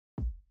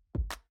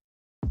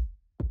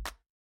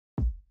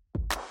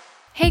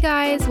Hey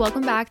guys,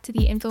 welcome back to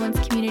the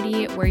Influence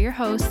Community. We're your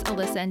hosts,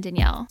 Alyssa and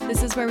Danielle.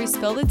 This is where we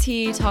spill the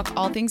tea, talk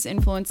all things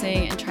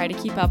influencing, and try to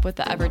keep up with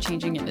the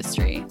ever-changing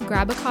industry.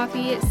 Grab a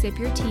coffee, sip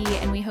your tea,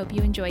 and we hope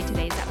you enjoy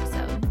today's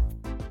episode.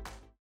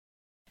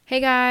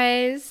 Hey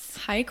guys.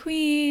 Hi,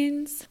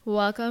 queens.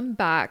 Welcome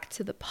back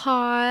to the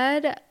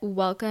pod.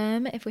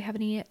 Welcome if we have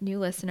any new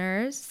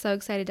listeners. So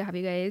excited to have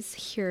you guys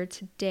here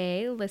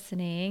today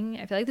listening.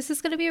 I feel like this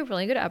is going to be a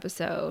really good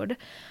episode.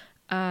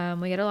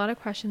 We get a lot of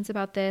questions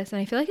about this,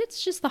 and I feel like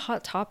it's just the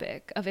hot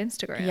topic of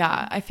Instagram.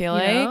 Yeah, I feel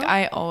like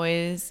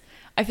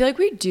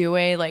we do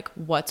a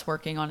what's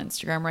working on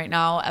Instagram right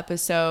now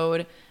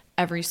episode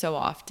every so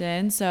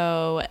often.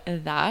 So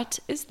that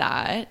is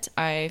that.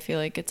 I feel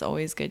like it's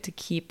always good to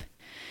keep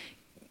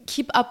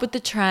up with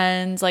the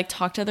trends,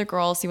 talk to other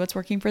girls, see what's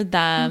working for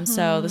them.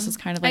 So this is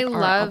kind of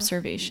our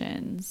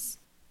observations.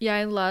 Yeah,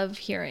 I love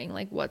hearing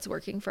what's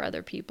working for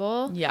other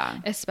people. Yeah.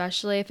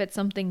 Especially if it's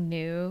something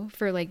new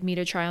for me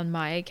to try on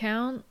my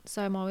account.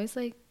 So I'm always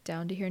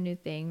down to hear new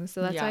things.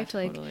 So that's why I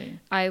feel like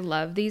I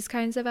love these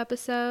kinds of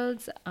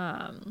episodes.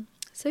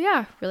 So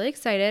yeah, really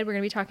excited. We're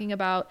going to be talking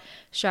about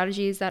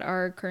strategies that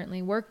are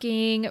currently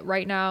working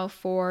right now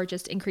for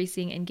just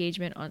increasing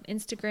engagement on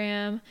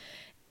Instagram.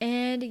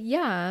 And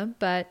yeah,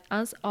 but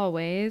as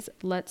always,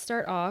 let's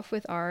start off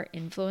with our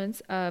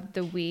influence of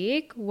the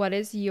week. What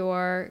is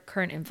your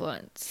current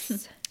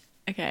influence?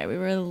 Okay, we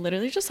were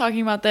literally just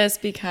talking about this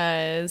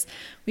because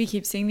we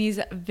keep seeing these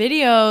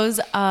videos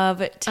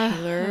of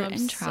Taylor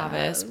and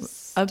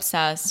Travis.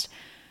 Obsessed.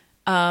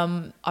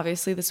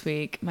 Obviously this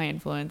week, my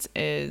influence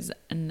is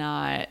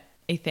not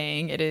a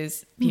thing. It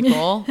is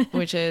people,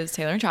 which is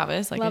Taylor and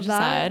Travis, like I just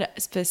said.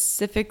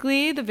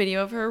 Specifically, the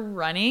video of her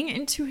running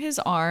into his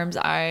arms.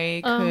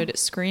 I could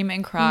scream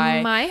and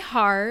cry. My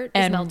heart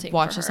is melting and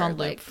watch for this her. on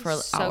loop for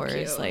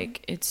hours. Cute.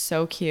 It's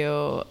so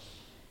cute.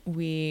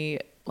 We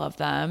love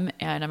them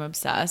and I'm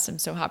obsessed. I'm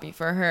so happy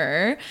for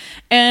her.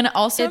 And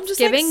also it's I'm just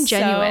giving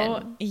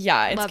genuine.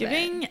 Yeah, it's love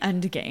giving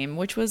Endgame,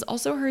 which was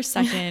also her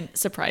second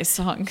surprise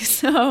song.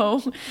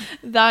 So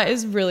that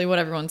is really what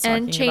everyone's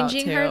talking about and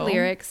changing too. her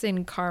lyrics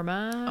in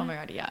Karma. Oh my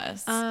god,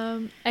 yes.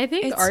 I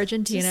think it's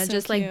Argentina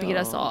just beat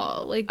us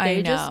all.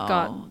 They just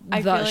got the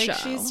I feel like show.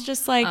 She's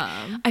just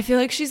I feel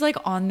like she's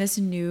on this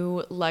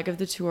new leg of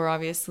the tour,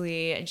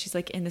 obviously, and she's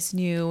in this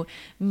new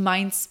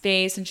mind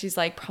space, and she's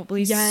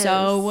probably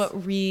so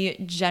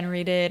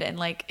regenerated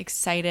and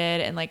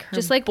excited, and her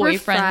just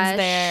boyfriend's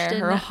there,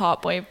 her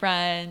hot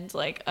boyfriend,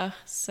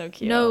 so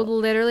cute. No,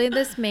 literally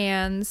this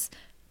man's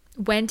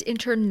went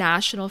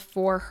international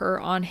for her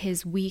on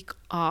his week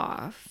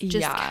off.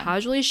 Just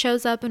casually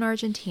shows up in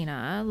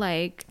Argentina,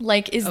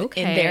 is in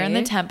there in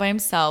the tent by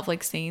himself,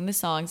 singing the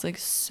songs,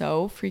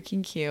 so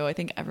freaking cute. I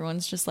think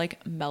everyone's just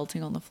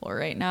melting on the floor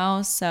right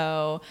now.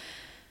 So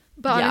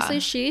but honestly,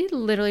 she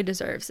literally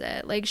deserves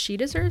it. She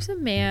deserves a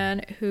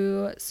man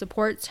who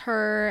supports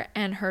her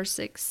and her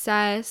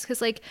success.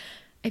 Because, I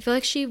feel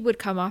like she would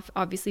come off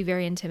obviously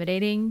very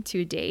intimidating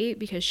to date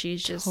because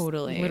she's just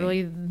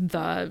literally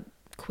the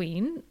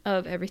queen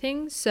of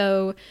everything.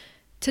 So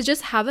to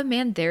just have a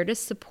man there to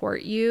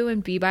support you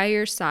and be by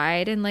your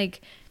side and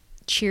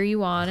cheer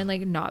you on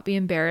and not be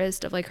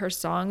embarrassed of her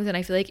songs, and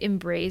I feel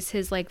embrace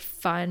his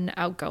fun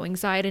outgoing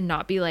side and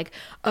not be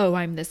oh,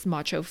 I'm this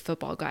macho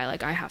football guy,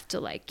 I have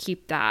to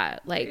keep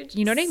that,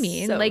 you know what I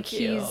mean? So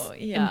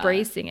he's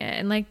embracing it,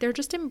 and they're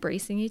just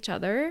embracing each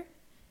other,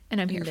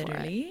 and I'm here for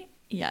it.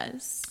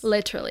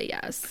 Literally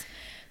yes.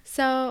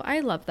 So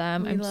I love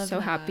them. I'm so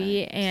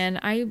happy, and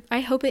I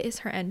hope it is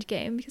her end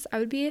game because I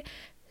would be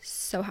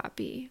so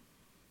happy.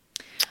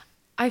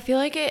 I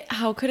feel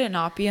how could it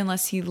not be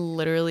unless he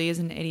literally is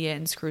an idiot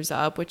and screws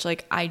up, which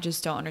I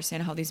just don't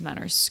understand how these men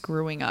are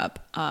screwing up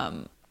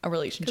a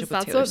relationship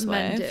with Taylor Swift.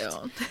 That's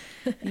what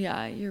men do.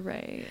 Yeah, you're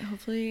right.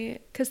 Hopefully.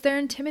 Because they're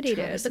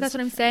intimidated. But that's what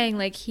I'm saying.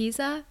 He's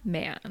a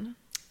man.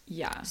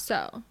 Yeah.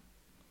 So.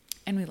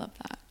 And we love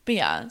that. But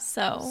yeah,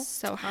 so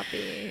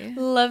happy.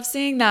 Love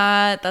seeing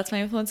that. That's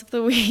my influence of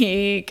the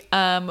week.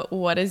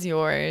 What is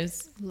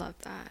yours? Love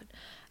that.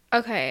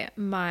 Okay,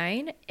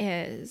 mine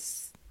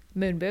is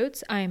moon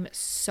boots. I'm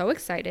so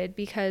excited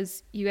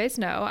because you guys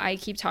know I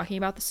keep talking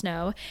about the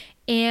snow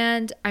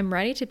and I'm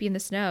ready to be in the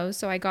snow.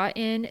 So I got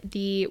in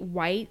the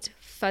white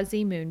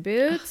fuzzy moon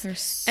boots. They're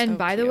so and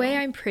by cute. the way,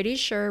 I'm pretty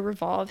sure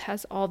Revolve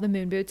has all the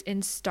moon boots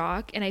in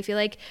stock, and I feel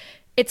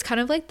it's kind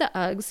of like the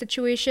Uggs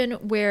situation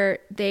where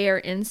they are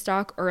in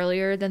stock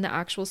earlier than the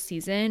actual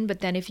season,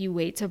 but then if you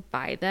wait to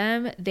buy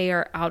them, they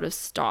are out of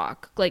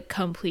stock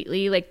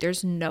completely.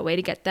 There's no way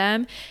to get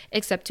them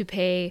except to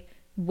pay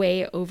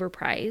way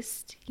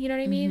overpriced, you know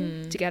what I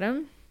mean, to get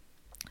them.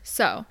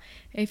 So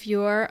if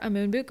you're a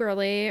moon boot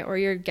girly or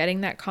you're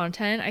getting that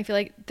content, I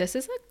feel this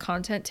is a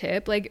content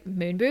tip.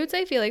 Moon boots,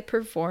 I feel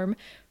perform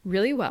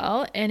really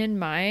well, and in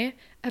my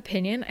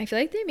opinion, I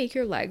feel they make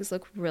your legs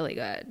look really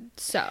good.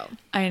 So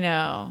I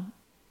know,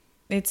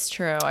 it's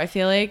true. I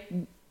feel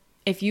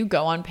if you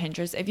go on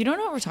Pinterest, if you don't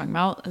know what we're talking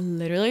about,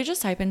 literally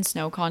just type in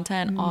snow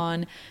content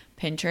on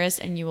Pinterest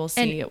and you will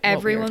see and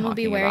everyone will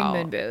be wearing about.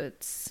 moon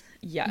boots.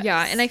 Yes.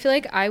 Yeah, and I feel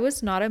like I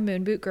was not a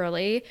moon boot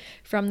girly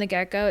from the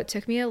get-go. It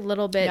took me a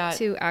little bit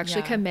to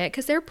actually commit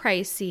because they're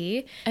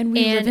pricey. And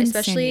we live in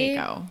San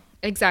Diego.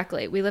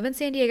 Exactly. We live in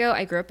San Diego.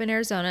 I grew up in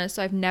Arizona,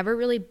 so I've never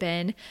really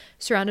been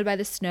surrounded by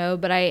the snow,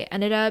 but I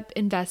ended up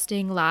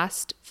investing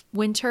last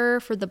winter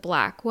for the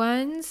black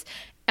ones,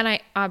 and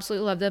I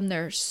absolutely love them.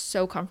 They're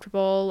so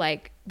comfortable,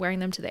 like wearing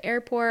them to the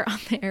airport, on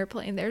the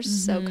airplane. They're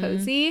so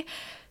cozy.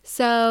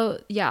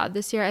 So yeah,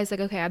 this year I was like,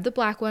 okay, I have the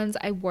black ones.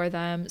 I wore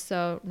them.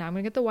 So now I'm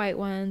gonna get the white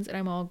ones and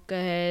I'm all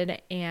good.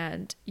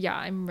 And yeah,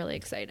 I'm really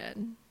excited.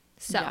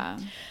 So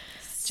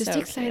just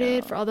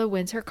excited for all the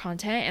winter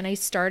content. And I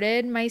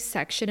started my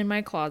section in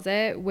my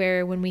closet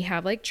where when we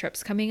have like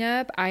trips coming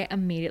up, I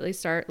immediately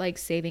start like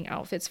saving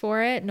outfits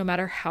for it, no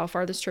matter how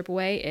far this trip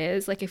away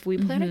is. Like if we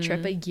plan a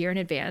trip a year in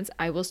advance,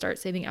 I will start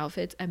saving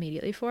outfits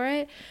immediately for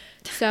it.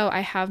 So I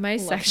have my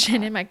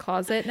section in my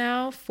closet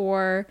now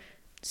for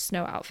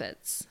snow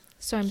outfits.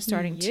 So I'm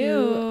starting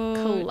to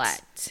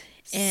collect.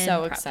 And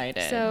so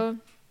excited. So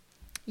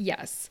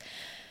yes,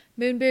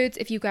 moon boots,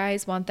 if you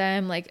guys want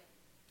them, like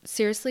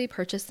seriously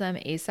purchase them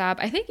ASAP.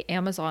 I think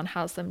Amazon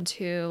has them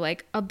too,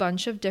 like a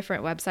bunch of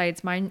different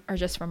websites. Mine are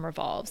just from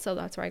Revolve, so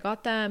that's where I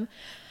got them.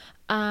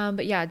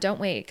 But yeah, don't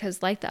wait,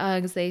 because like the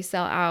Uggs, they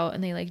sell out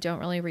and they like don't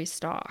really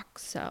restock.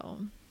 So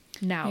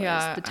now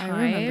is the time.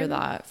 I remember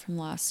that from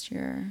last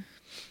year.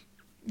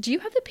 Do you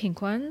have the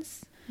pink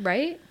ones,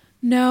 right?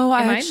 No,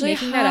 Am I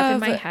making that up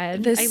in my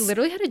head? I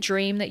literally had a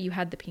dream that you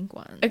had the pink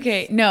ones.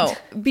 Okay, no,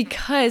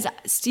 because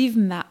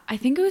I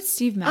think it was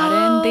Steve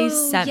Madden. They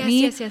sent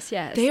me.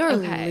 Yes. They are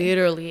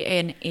literally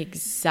an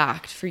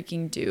exact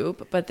freaking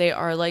dupe, but they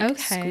are like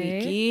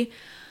squeaky.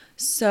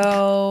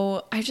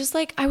 So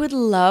I would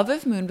love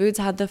if Moon Boots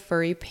had the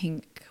furry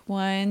pink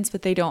ones,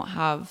 but they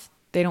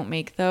don't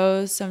make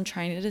those. So I'm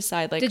trying to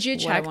decide like. Did you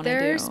check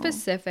their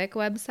specific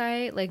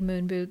website, like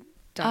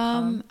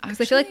moonboot.com?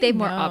 Because I feel like they have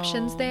more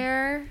options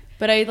there.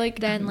 But I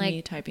then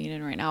me typing it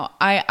in right now.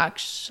 I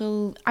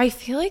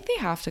feel like they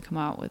have to come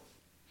out with.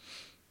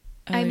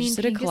 I mean,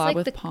 did a collab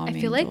with Palm Angels.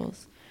 I feel like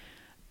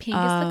pink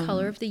is the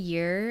color of the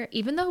year,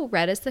 even though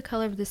red is the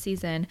color of the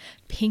season.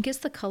 Pink is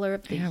the color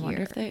of the year. I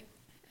wonder if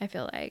I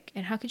feel like,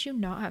 and how could you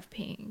not have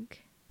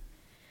pink?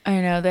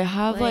 I know they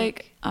have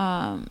like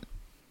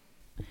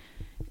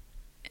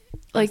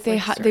they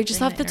just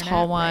have the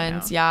tall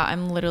ones. Right, yeah,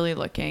 I'm literally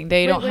looking.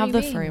 They don't have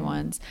the furry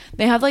ones.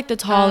 They have like the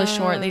tall, the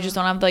short. They just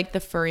don't have like the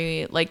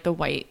furry, like the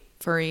white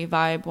furry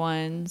vibe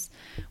ones,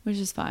 which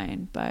is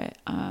fine. But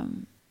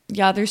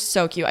yeah, they're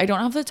so cute. I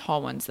don't have the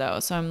tall ones though,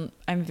 so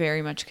I'm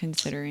very much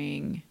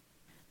considering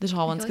the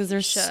tall ones because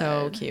they're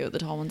so cute. The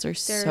tall ones are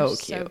so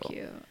cute.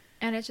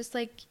 And it's just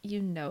like,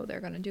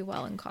 they're going to do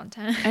well in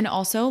content. And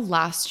also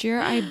last year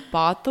I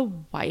bought the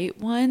white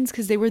ones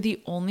because they were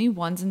the only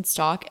ones in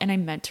stock and I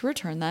meant to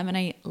return them. And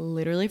I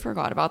literally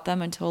forgot about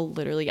them until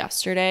literally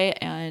yesterday.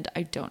 And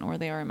I don't know where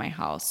they are in my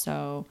house.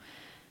 So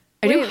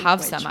I do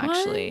have some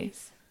actually.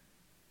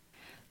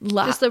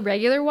 Just the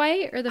regular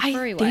white or the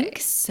furry white? I think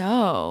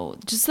so.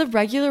 Just the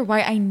regular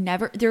white.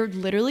 They're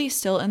literally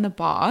still in the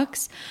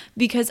box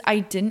because I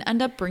didn't end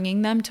up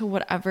bringing them to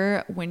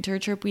whatever winter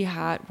trip we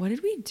had. What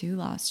did we do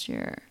last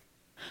year?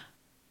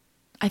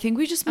 I think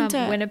we just went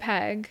to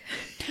Winnipeg.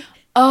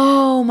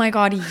 Oh my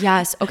God,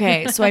 yes.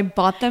 Okay, so I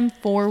bought them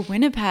for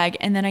Winnipeg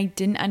and then I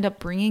didn't end up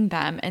bringing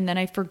them and then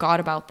I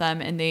forgot about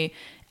them and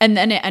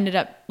then it ended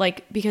up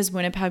like because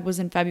Winnipeg was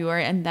in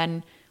February and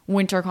then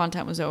winter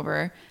content was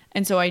over.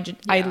 And so I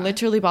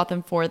literally bought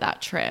them for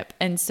that trip.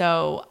 And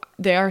so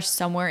they are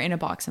somewhere in a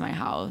box in my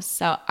house.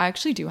 So I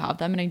actually do have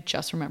them and I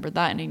just remembered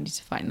that and I need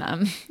to find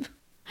them.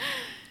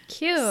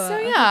 Cute. So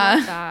yeah. I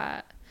love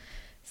that.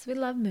 So we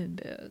love moon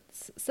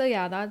boots. So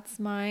yeah, that's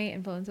my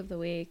influence of the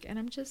week. And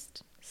I'm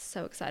just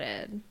so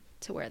excited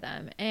to wear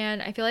them.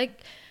 And I feel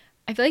like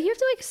you have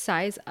to like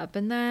size up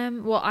in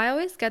them. Well, I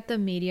always get the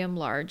medium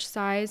large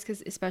size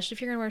because especially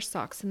if you're gonna wear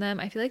socks in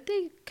them, I feel like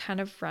they kind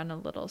of run a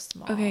little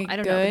small. Okay, I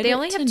don't know. But they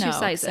only have two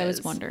sizes. I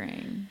was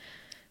wondering.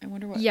 I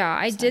wonder what. Yeah,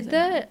 I did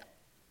the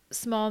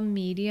small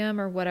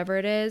medium or whatever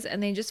it is,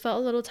 and they just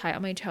felt a little tight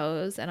on my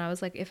toes. And I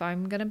was like, if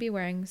I'm gonna be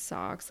wearing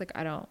socks, like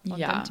I don't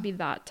want them to be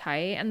that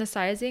tight. And the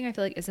sizing I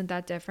feel like isn't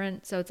that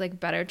different, so it's like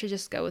better to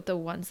just go with the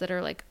ones that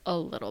are like a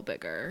little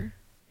bigger.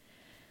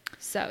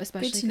 So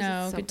especially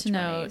good to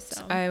know.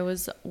 So. I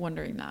was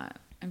wondering that.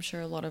 I'm sure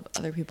a lot of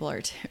other people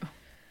are too.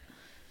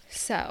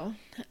 So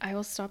I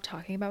will stop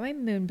talking about my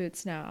moon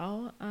boots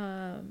now.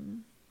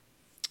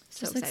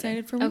 Just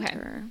excited for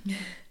winter. Okay.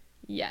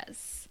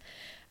 Yes.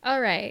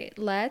 All right,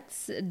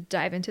 let's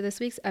dive into this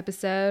week's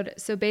episode.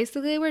 So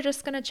basically we're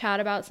just going to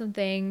chat about some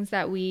things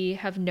that we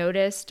have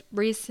noticed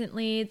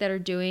recently that are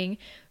doing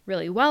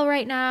really well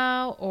right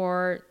now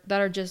or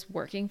that are just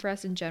working for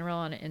us in general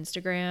on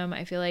Instagram.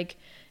 I feel like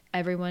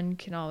everyone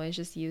can always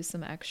just use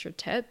some extra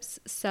tips.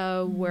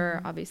 So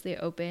we're obviously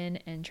open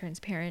and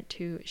transparent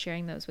to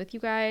sharing those with you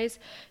guys.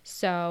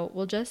 So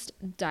we'll just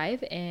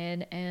dive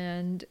in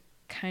and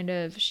kind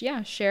of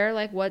share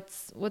like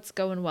what's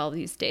going well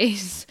these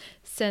days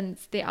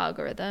since the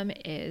algorithm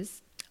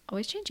is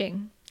always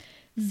changing.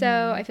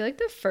 So I feel like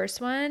the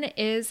first one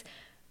is,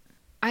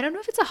 I don't know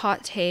if it's a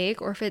hot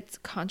take or if it's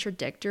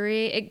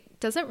contradictory. It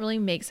doesn't really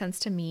make sense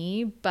to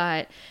me,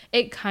 but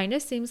it kind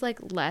of seems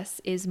like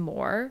less is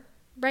more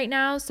right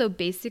now. So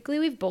basically,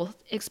 we've both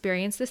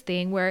experienced this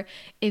thing where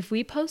if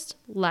we post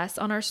less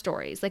on our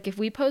stories, like if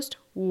we post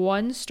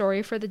one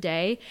story for the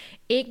day,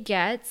 it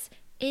gets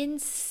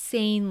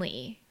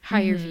insanely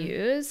higher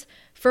views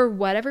for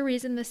whatever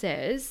reason this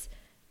is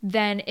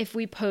than if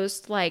we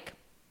post like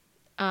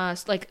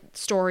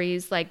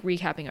stories like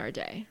recapping our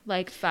day,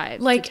 like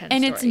 5 Like, to 10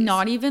 and stories. it's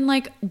not even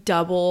like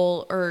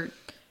double or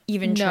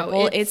even No,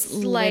 triple. it's It's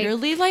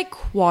literally like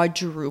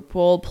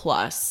quadruple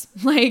plus.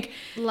 like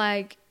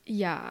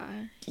yeah,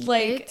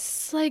 Like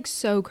it's like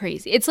so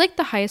crazy. It's like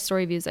the highest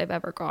story views I've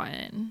ever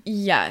gotten.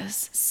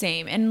 yes,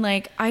 same. And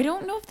like, I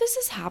don't know if this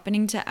is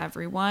happening to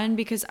everyone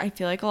because I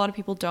feel like a lot of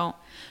people don't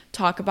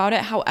talk about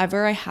it.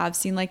 However, I have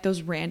seen like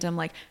those random,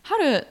 like how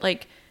to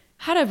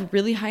have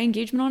really high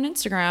engagement on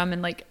Instagram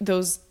and like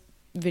those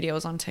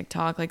videos on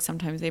TikTok. Like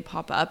sometimes they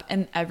pop up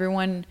and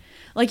everyone,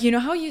 like, you know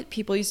how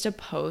people used to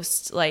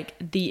post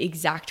like the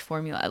exact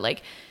formula,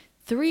 like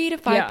 3 to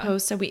 5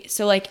 posts a week.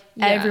 So like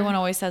everyone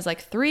always says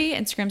like 3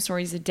 Instagram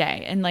stories a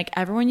day. And like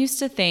everyone used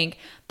to think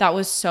that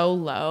was so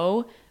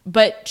low,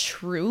 but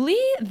truly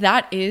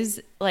that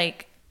is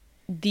like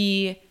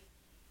the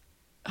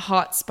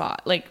hot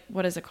spot. Like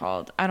what is it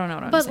called? I don't know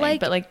what I'm saying.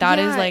 But like that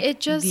is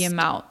like the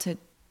amount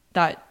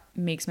that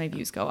makes my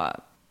views go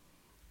up.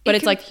 But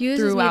it's like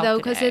confuses me though,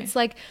 because it's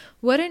like,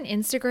 wouldn't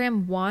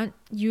Instagram want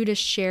you to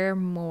share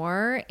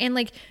more? And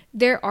like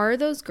there are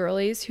those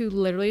girlies who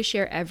literally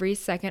share every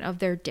second of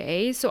their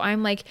day. So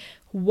I'm like,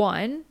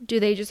 one, do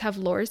they just have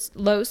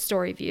low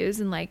story views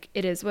and like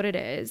it is what it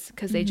is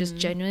because they just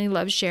genuinely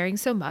love sharing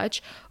so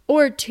much?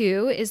 Or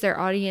two, is their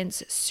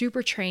audience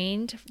super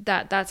trained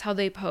that that's how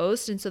they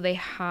post and so they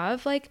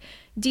have like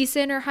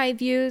decent or high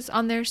views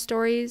on their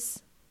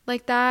stories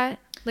like that?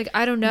 Like,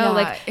 I don't know.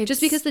 Yeah, like, just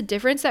because the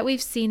difference that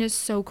we've seen is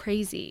so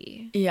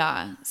crazy.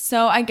 Yeah.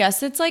 So I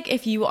guess it's like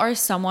if you are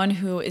someone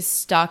who is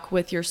stuck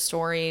with your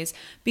stories,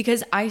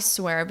 because I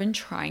swear I've been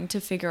trying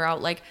to figure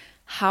out like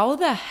how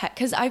the heck,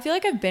 because I feel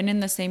like I've been in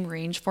the same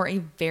range for a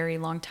very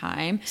long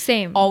time.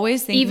 Same.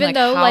 Always thinking even like,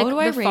 though how like do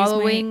I the raise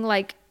following my...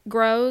 like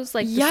grows,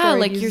 like yeah, the story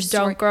like views your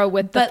story don't grow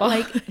with the but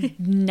like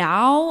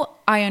now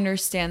I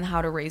understand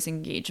how to raise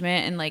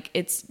engagement and like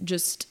it's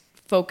just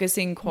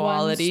focusing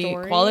quality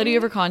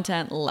over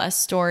content, less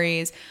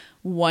stories,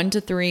 1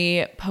 to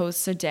 3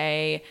 posts a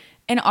day.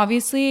 And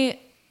obviously,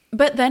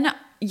 but then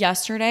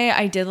yesterday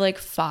I did like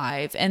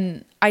 5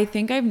 and I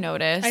think I've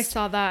noticed I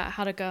saw that.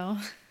 How'd it go?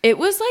 it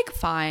was like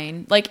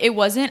fine. Like it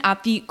wasn't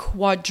at the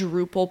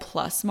quadruple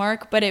plus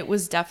mark, but it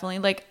was definitely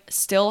like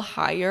still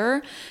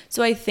higher.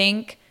 So I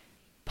think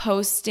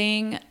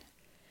posting,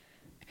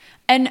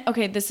 and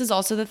okay, this is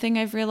also the thing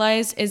I've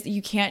realized is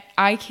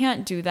I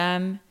can't do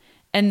them.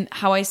 And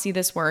how I see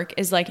this work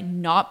is like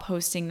not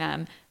posting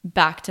them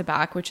back to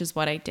back, which is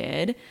what I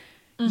did.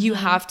 You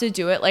have to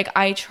do it. Like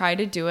I try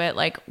to do it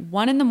like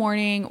 1 in the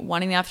morning,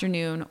 1 in the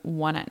afternoon,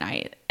 1 at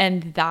night.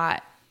 And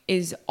that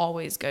is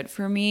always good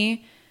for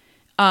me.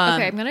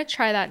 Okay, I'm going to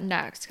try that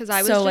next because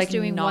I was just like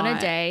doing 1 a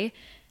day.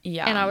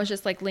 Yeah. And I was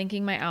just like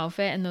linking my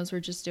outfit and those were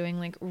just doing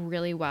like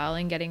really well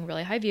and getting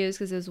really high views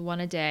because it was 1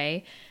 a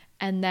day.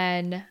 And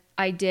then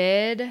I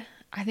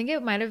think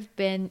it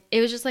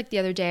was just like the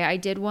other day I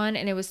did one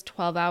and it was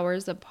 12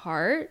 hours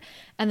apart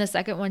and the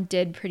second one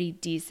did pretty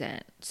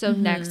decent. So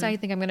next I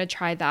think I'm going to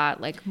try that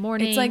like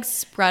morning, it's like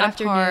spread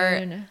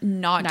apart,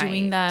 not night.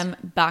 doing them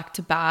back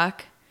to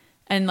back.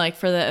 And like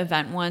for the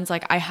event ones,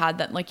 like I had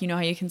that, like, you know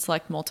how you can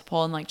select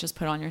multiple and like just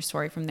put on your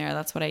story from there.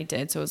 That's what I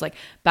did. So it was like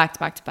back to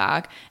back to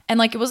back. And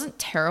like, it wasn't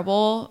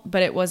terrible,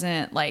 but it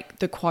wasn't like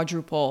the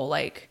quadruple,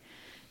 like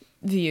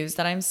views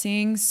that I'm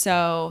seeing.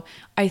 So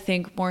I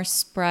think more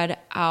spread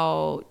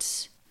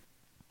out.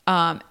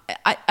 I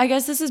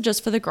guess this is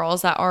just for the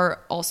girls that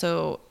are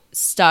also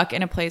stuck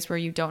in a place where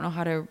you don't know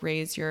how to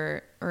raise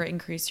your or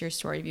increase your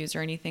story views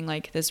or anything.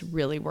 Like this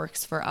really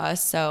works for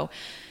us. So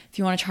if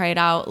you want to try it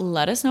out,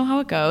 let us know how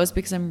it goes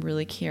because I'm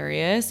really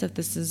curious if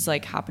this is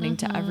like happening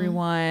to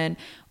everyone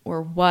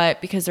or what,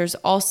 because there's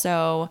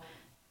also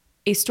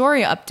a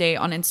story update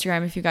on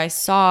Instagram. If you guys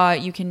saw,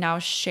 you can now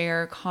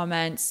share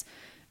comments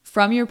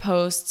from your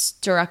posts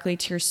directly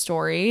to your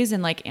stories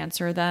and like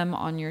answer them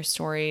on your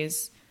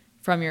stories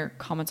from your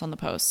comments on the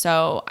post.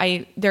 So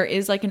there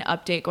is like an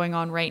update going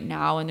on right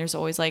now and there's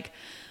always like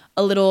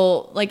a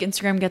little, like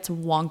Instagram gets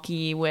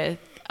wonky with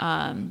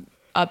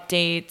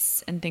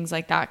updates and things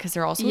like that because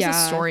there also was a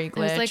story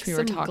glitch like we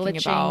were talking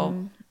about,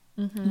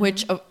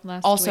 which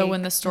also week,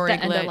 when the story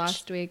glitch, end of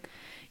last week.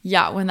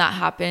 Yeah, when that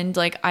happened,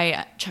 like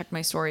I checked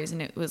my stories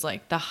and it was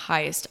like the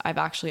highest I've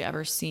actually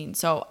ever seen.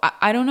 So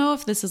I don't know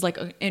if this is like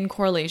in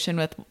correlation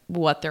with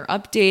what they're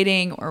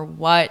updating or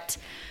what.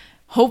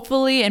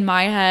 Hopefully in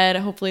my head,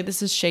 hopefully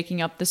this is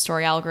shaking up the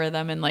story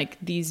algorithm and like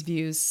these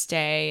views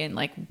stay and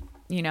like,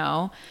 you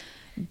know,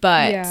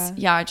 but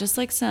yeah, just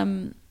like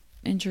some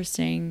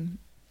interesting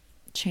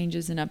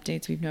changes and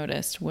updates we've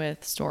noticed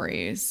with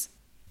stories.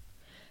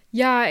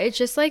 Yeah, it's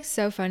just like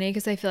so funny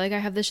because I feel like I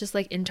have this just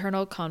like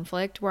internal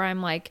conflict where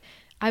I'm like,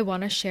 I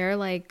want to share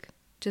like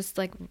just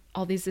like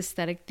all these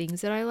aesthetic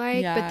things that I like,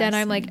 but Yeah, then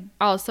I'm like, same.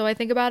 also I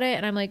think about it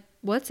and I'm like,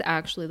 what's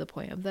actually the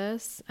point of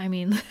this? I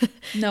mean,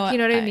 No, you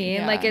know what I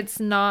mean? Like, yeah. it's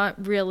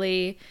not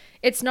really,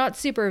 it's not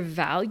super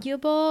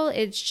valuable.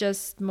 It's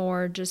just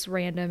more just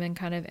random and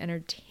kind of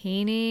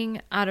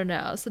entertaining. I don't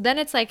know. So then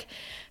it's like,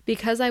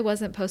 because I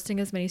wasn't posting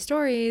as many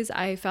stories,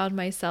 I found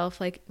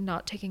myself like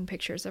not taking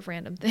pictures of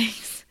random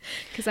things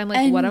because I'm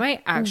like, what am And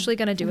I actually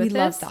going to do we with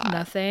love this? that.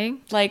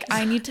 Nothing. Like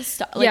I need to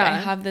stop. Like I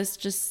Yeah. have this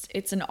just,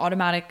 it's an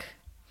automatic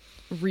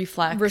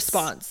reflex.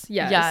 Response.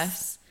 Yes.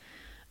 Yes.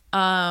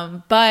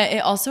 But it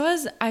also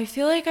has, I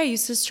feel like I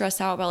used to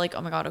stress out about like,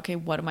 oh my God, okay,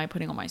 what am I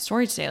putting on my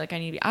story today? Like I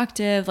need to be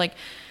active. Like,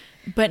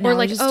 but Or now I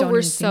like, just oh, don't we're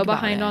even so think about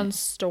behind on it.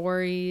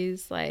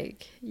 stories.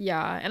 Like,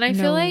 yeah. And I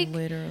feel No, like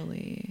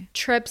literally.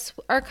 trips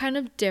are kind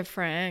of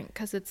different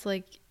because it's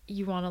like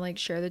you want to like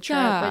share the trip,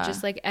 but Yeah.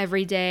 just like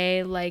every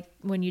day, like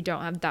when you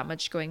don't have that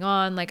much going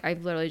on, like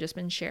I've literally just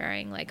been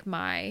sharing like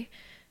my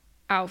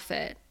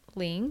outfit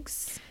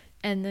links.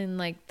 And then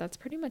like that's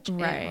pretty much it,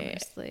 Right.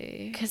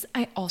 honestly. Because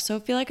I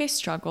also feel like I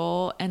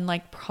struggle, and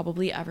like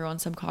probably everyone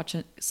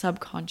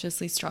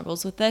subconsciously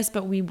struggles with this,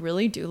 but we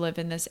really do live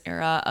in this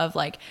era of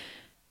like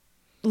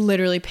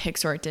literally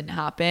pics or it didn't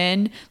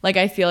happen. Like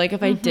I feel like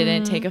if I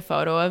didn't take a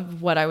photo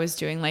of what I was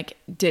doing, like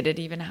did it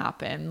even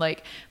happen?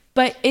 Like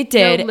but it No,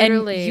 did. And you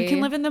can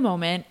literally live in the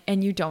moment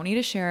and you don't need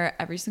to share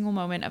every single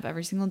moment of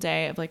every single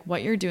day of like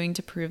what you're doing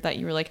to prove that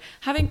you were like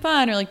having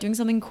fun or like doing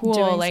something cool.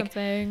 doing Like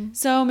something.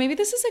 so maybe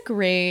this is a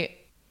great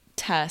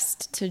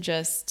test to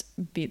just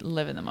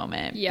live in the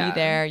moment. Be Yeah.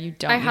 there. You I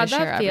don't need to had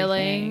share that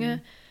feeling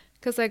everything.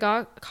 because I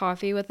got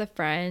coffee with a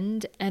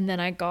friend and then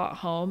I got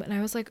home and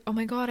I was like, oh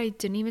my God, I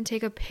didn't even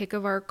take a pic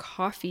of our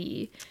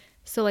coffee.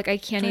 So, like, I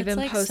can't That's even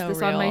like post so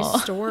this on my real.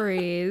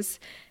 stories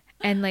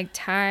and like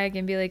tag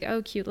and be like,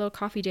 oh, cute little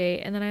coffee date.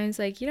 And then I was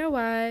like, you know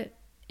what?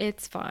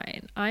 It's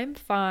fine. I'm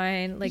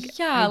fine. Like,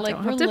 Yeah, I like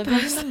don't we're have to living in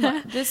the post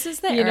that. this is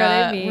the You know what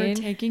I era we're mean?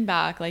 taking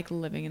back, like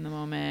living in the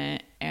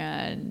moment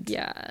and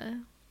Yeah.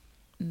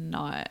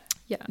 not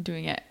Yeah.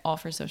 doing it all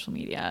for social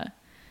media.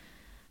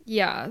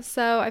 Yeah,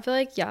 so I feel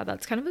like, yeah,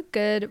 that's kind of a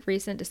good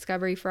recent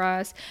discovery for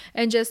us.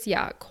 And just,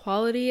 yeah,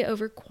 quality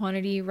over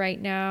quantity right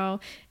now,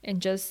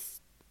 and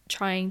just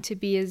trying to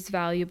be as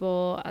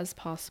valuable as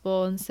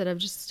possible instead of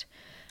just,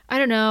 I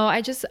don't know.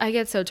 I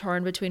get so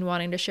torn between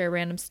wanting to share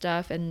random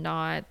stuff and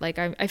not. Like,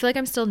 I feel like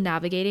I'm still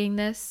navigating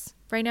this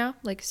right now,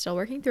 like, still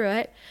working through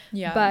it,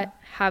 Yeah. but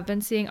have been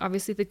seeing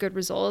obviously the good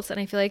results. And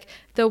I feel like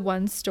the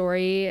one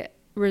story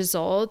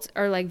results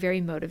are like very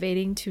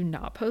motivating to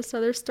not post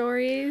other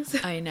stories.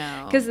 I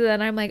Because know.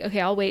 then I'm like, okay,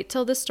 I'll wait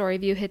till the story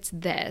view hits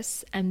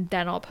this and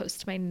then I'll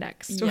post my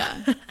next story.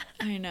 Yeah.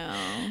 I know.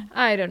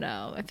 I don't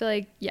know. I feel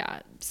like, yeah.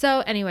 So,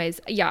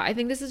 anyways, yeah, I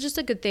think this is just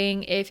a good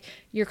thing. If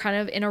you're kind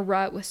of in a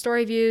rut with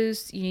story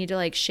views, you need to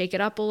like shake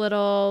it up a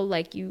little.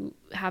 Like, you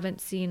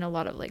haven't seen a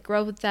lot of like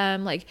growth with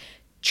them. Like,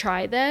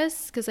 try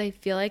this because I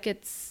feel like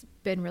it's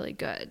been really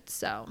good.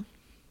 So,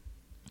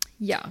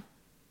 yeah.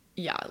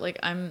 Yeah, like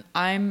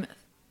I'm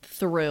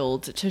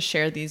thrilled to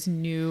share these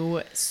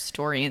new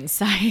story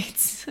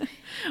insights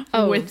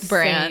Oh, with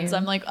brands.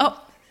 I'm same. like,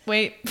 "Oh,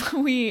 wait,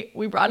 we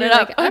brought it You're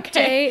like, up."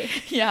 Okay.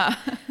 update. Yeah.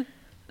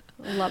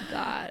 Love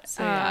that.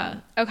 So yeah,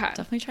 Okay.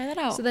 definitely try that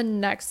out. So the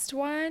next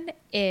one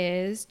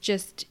is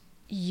just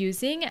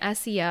using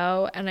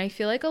SEO. And I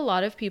feel like a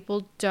lot of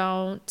people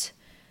don't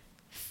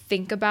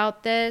think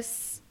about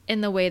this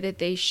in the way that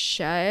they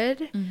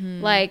should.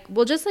 Like,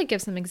 we'll just like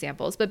give some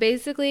examples. But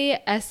basically,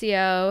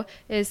 SEO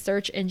is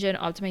search engine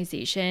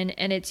optimization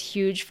and it's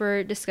huge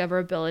for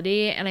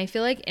discoverability. And I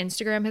feel like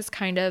Instagram has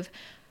kind of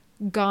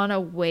gone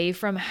away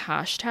from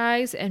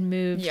hashtags and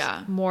moved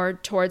Yeah. more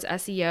towards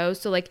SEO.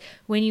 So like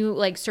when you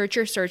like search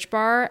your search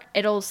bar,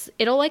 it'll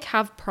like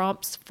have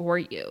prompts for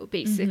you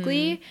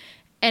basically.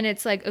 And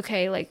it's like,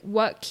 okay, like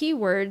what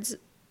keywords,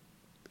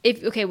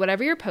 if okay,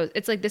 whatever you're post,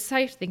 it's like this is how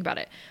you think about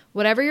it.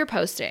 Whatever you're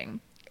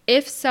posting,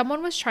 if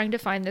someone was trying to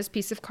find this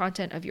piece of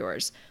content of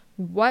yours,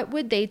 what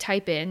would they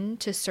type in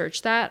to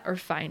search that or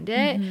find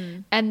it?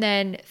 And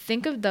then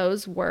think of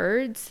those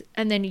words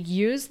and then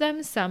use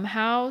them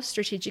somehow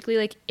strategically,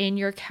 like in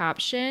your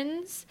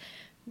captions.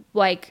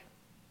 Like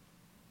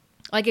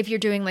if you're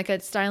doing like a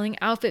styling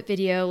outfit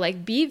video,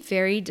 like be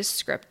very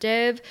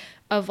descriptive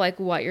of like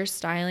what you're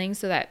styling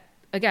so that,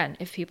 again,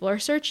 if people are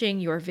searching,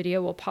 your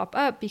video will pop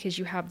up because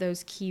you have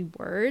those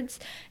keywords.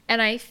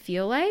 And I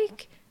feel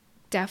like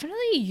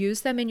definitely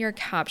use them in your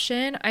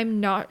caption. I'm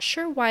not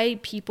sure why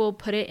people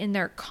put it in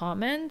their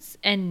comments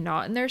and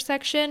not in their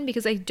section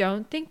because I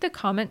don't think the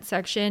comment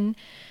section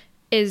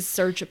is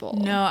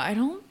searchable. No, I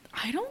don't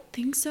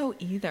think so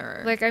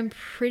either. Like, I'm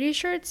pretty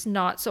sure it's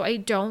not. So I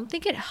don't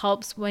think it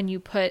helps when you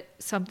put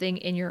something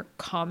in your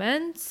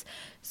comments.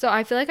 So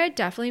I feel like I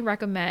definitely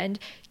recommend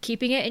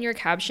keeping it in your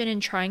caption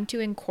and trying to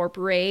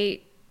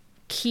incorporate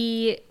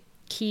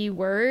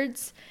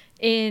keywords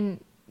in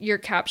your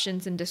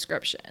captions and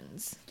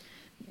descriptions.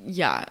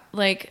 Yeah,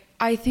 like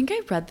I think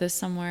I read this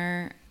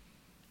somewhere.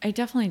 I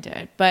definitely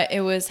did. But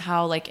it was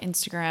how like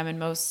Instagram and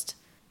most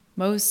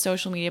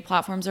social media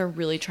platforms are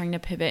really trying to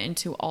pivot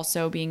into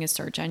also being a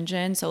search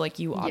engine. So like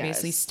you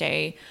obviously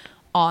stay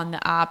on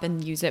the app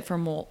and use it for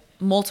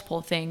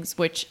multiple things,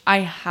 which I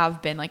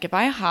have been. Like if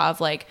I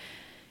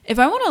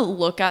want to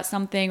look at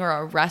something or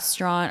a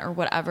restaurant or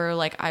whatever,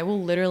 like I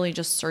will literally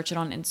just search it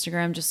on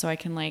Instagram just so I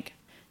can like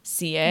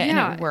see it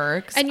and it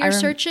works. And you're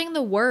searching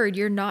the word,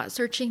 you're not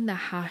searching the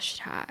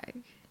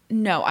hashtag.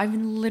 No, I've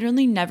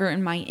literally never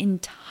in my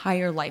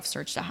entire life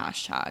searched a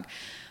hashtag.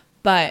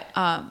 But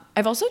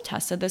I've also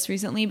tested this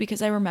recently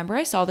because I remember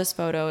I saw this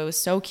photo. It was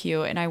so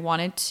cute and I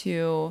wanted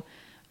to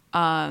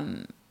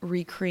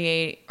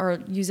recreate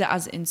or use it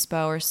as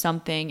inspo or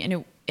something.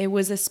 And it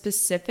was a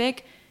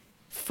specific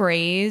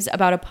phrase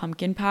about a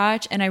pumpkin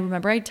patch. And I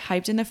remember I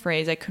typed in the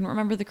phrase. I couldn't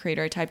remember the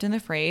creator. I typed in the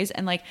phrase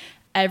and like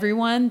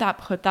everyone that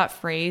put that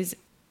phrase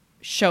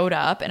showed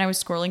up. And I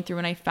was scrolling through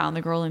and I found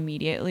the girl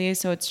immediately.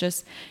 So it's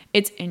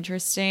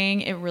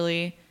interesting. It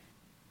really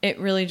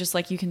just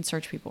like you can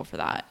search people for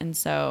that. And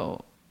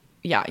so,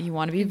 yeah, you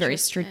want to be very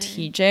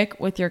strategic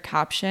with your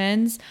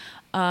captions.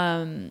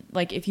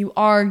 Like if you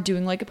are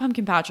doing like a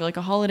pumpkin patch or like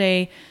a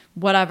holiday,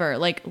 whatever,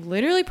 like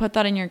literally put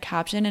that in your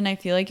caption. And I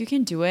feel like you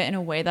can do it in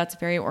a way that's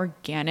very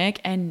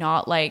organic and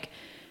not like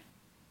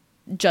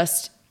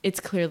just, it's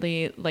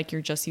clearly like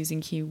you're just using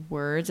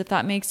keywords, if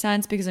that makes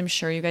sense. Because I'm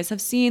sure you guys have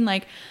seen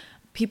like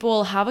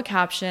people have a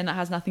caption that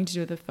has nothing to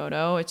do with the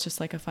photo. It's just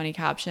like a funny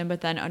caption,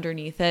 but then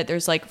underneath it,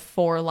 there's like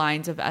 4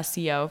 lines of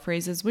SEO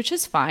phrases, which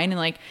is fine and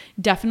like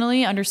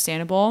definitely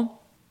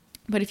understandable.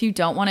 But if you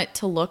don't want it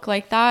to look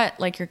like that,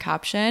 like your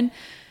caption,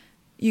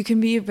 you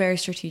can be very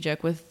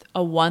strategic with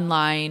a 1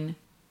 line,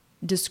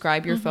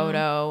 describe your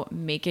photo,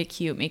 make it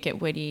cute, make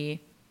it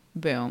witty,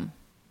 boom.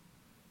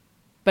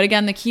 But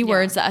again, the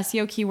keywords, the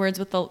SEO keywords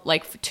with the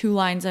like 2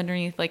 lines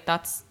underneath, like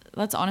that's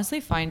honestly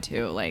fine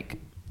too. Like,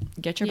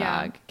 get your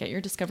bag, get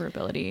your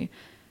discoverability.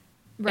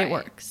 Right. It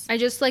works. I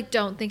just like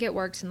don't think it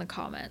works in the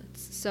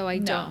comments. So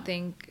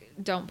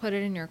don't put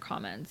it in your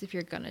comments if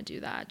you're going to do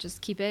that.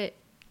 Just keep it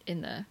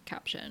in the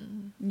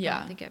caption. Yeah. I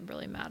don't think it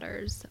really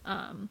matters.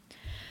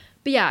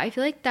 But yeah, I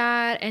feel like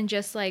that, and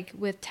just like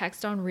with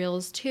text on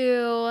Reels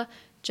too,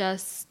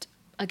 just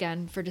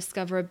again for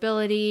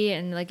discoverability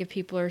and like if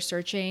people are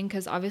searching,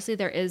 because obviously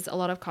there is a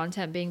lot of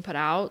content being put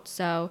out.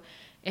 So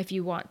if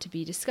you want to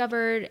be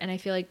discovered, and I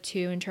feel like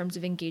too in terms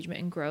of engagement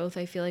and growth,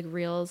 I feel like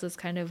Reels is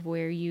kind of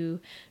where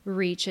you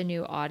reach a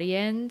new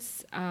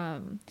audience.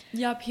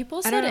 Yeah,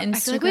 people said Instagram. I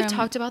feel like we've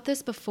talked about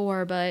this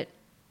before, but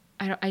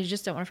I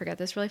just don't want to forget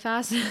this really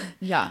fast.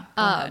 Yeah.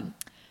 Go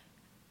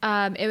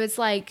ahead. It was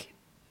like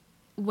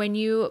when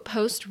you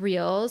post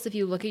Reels, if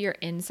you look at your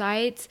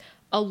insights,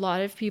 a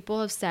lot of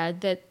people have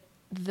said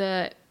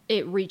that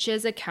it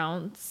reaches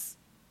accounts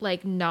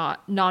like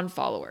not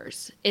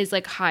non-followers is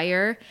like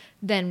higher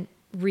than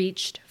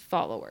reached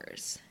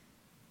followers.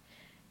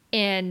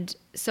 And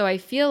so I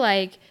feel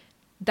like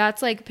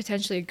that's like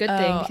potentially a good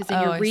thing because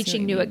then you're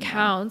reaching new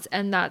accounts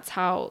and that's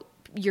how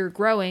you're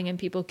growing and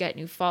people get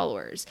new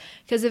followers.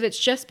 Because if it's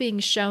just being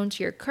shown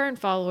to your current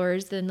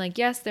followers, then like,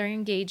 yes, they're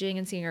engaging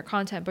and seeing your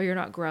content, but you're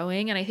not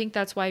growing. And I think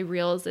that's why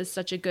Reels is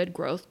such a good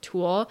growth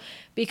tool,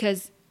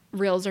 because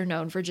Reels are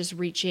known for just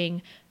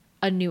reaching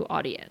a new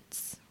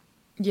audience.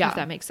 Yeah. If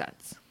that makes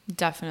sense.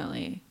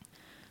 Definitely.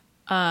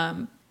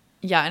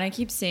 Yeah. And I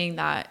keep seeing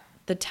that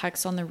the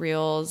text on the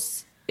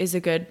Reels is a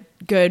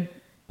good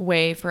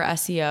way for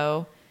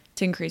SEO,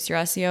 to increase your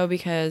SEO,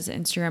 because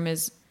Instagram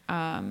is,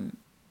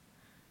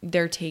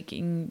 they're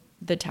taking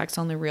the text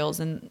on the Reels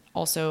and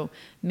also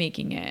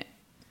making it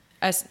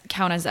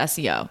count as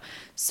SEO.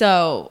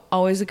 So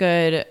always a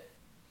good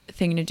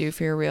thing to do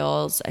for your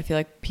Reels. I feel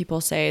like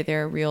people say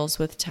their Reels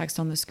with text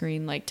on the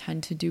screen like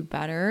tend to do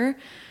better.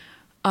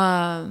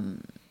 I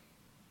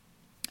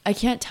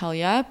can't tell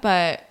yet,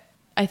 but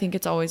I think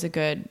it's always a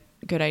good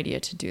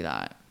idea to do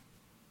that.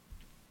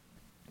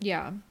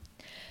 Yeah,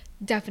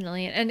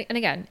 definitely. And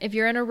again, if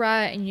you're in a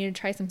rut and you need to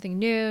try something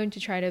new to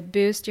try to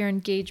boost your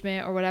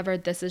engagement or whatever,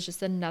 this is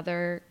just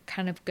another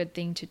kind of good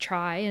thing to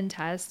try and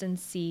test and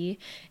see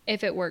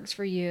if it works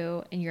for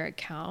you and your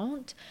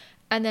account.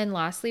 And then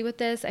lastly with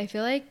this, I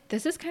feel like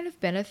this has kind of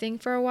been a thing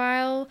for a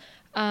while,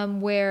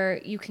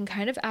 where you can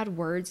kind of add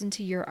words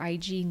into your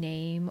IG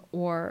name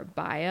or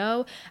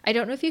bio. I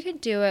don't know if you can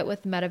do it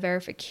with meta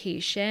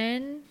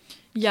verification.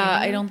 Yeah,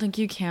 I don't think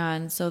you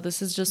can. So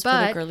this is just for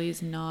the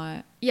girlies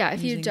not. Yeah,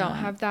 if you don't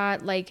have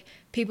that, like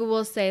people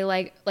will say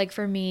like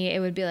for me,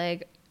 it would be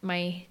like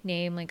my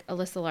name, like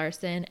Alyssa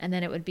Larson, and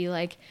then it would be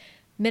like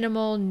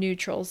minimal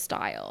neutral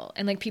style.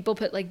 And like people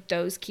put like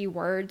those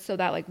keywords so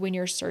that like when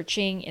you're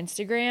searching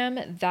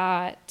Instagram,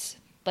 that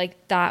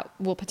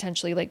will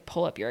potentially like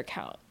pull up your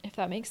account, if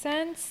that makes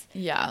sense.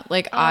 Yeah,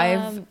 like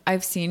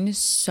I've seen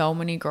so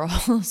many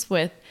girls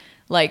with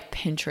like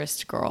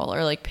Pinterest girl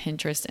or like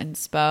Pinterest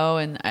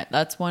inspo, and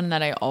that's one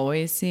that I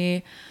always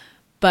see.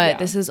 But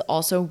this is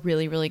also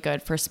really, really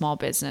good for small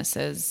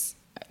businesses,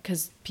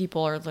 because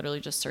people are literally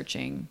just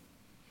searching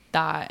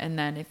that. And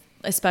then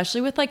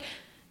especially with like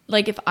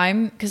like if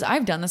I'm, because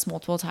I've done this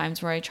multiple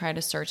times where I try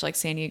to search like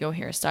San Diego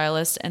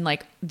hairstylist, and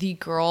like the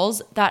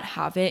girls that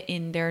have it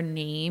in their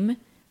name,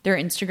 their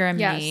Instagram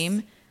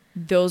name,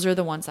 those are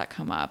the ones that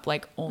come up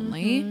like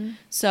only.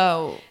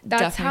 So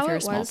that's definitely how if you're a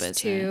it small was business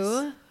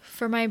too.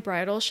 For my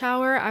bridal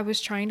shower, I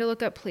was trying to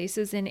look up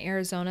places in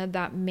Arizona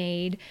that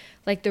made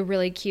like the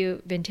really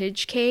cute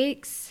vintage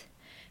cakes.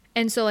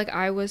 And so like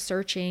I was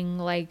searching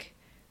like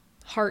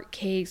heart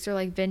cakes or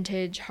like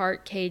vintage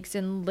heart cakes,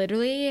 and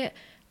literally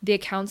the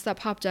accounts that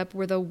popped up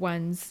were the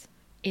ones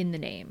in the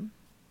name,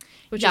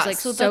 which is like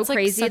so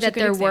crazy that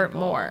there weren't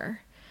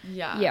more.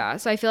 Yeah.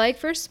 So I feel like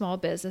for small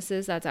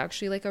businesses, that's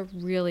actually like a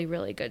really,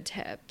 really good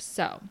tip.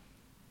 So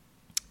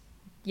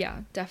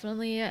yeah,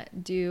 definitely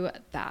do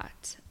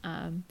that.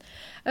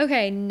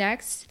 Okay,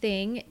 next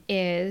thing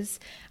is,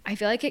 I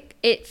feel like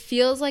it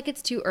feels like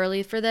it's too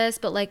early for this,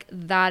 but like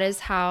that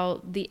is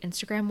how the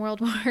Instagram world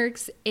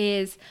works,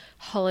 is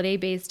holiday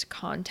based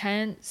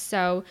content.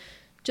 So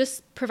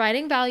just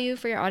providing value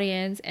for your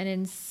audience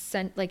and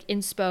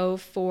inspo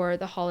for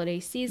the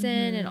holiday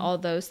season and all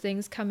those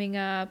things coming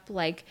up.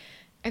 Like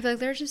I feel like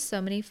there's just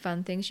so many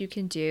fun things you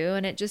can do,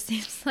 and it just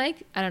seems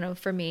like, I don't know,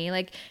 for me,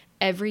 like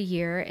every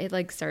year it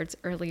like starts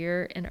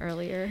earlier and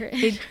earlier.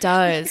 It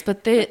does,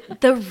 but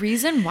the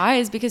reason why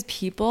is because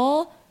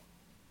people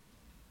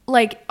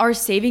like are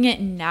saving it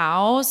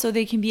now so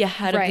they can be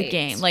ahead of the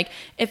game. Like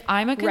if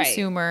I'm a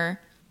consumer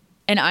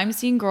and I'm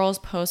seeing girls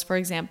post, for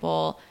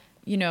example,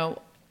 you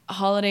know,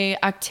 holiday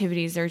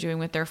activities they're doing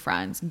with their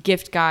friends,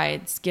 gift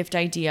guides, gift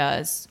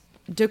ideas,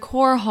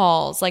 decor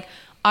hauls, like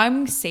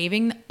I'm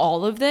saving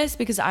all of this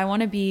because I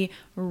want to be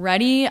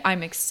ready.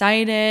 I'm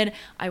excited.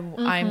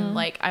 I'm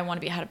like, I want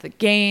to be ahead of the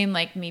game.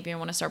 Like maybe I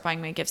want to start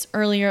buying my gifts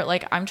earlier.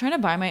 Like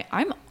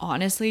I'm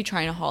honestly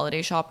trying to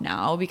holiday shop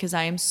now because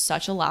I am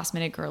such a last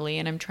minute girly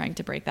and I'm trying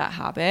to break that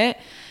habit.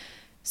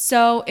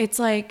 So it's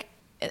like,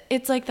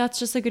 that's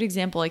just a good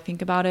example. Like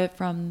think about it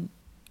from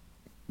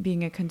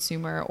being a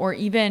consumer, or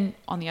even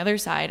on the other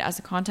side as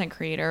a content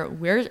creator,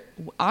 where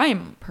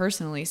I'm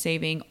personally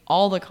saving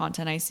all the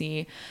content I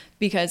see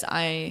because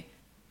I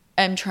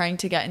am trying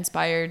to get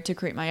inspired to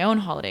create my own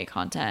holiday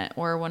content,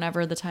 or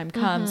whenever the time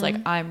comes, like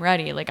I'm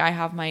ready, like I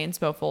have my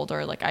inspo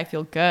folder, like I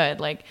feel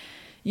good, like,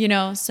 you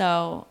know,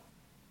 so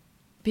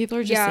people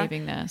are just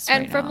saving this.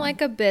 And right from now,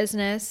 like a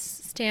business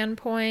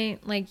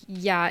standpoint, like,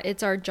 yeah,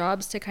 it's our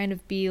jobs to kind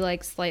of be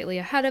like slightly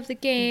ahead of the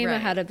game,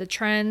 ahead of the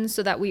trends,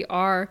 so that we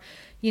are,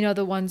 you know,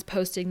 the ones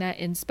posting that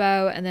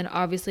inspo. And then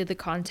obviously the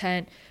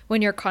content,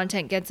 when your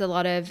content gets a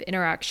lot of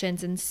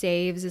interactions and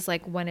saves, is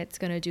like when it's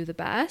going to do the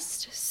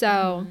best.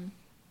 So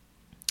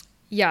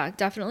yeah,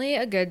 definitely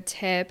a good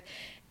tip.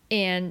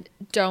 And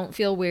don't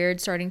feel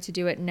weird starting to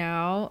do it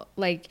now.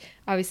 Like,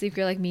 obviously, if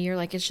you're like me, you're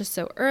like, it's just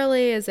so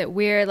early. Is it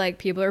weird? Like,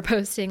 people are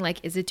posting, like,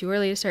 is it too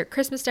early to start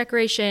Christmas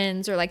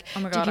decorations? Or, like,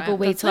 do people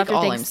wait till after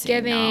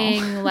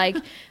Thanksgiving? Like,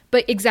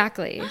 but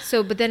exactly.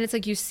 So, but then it's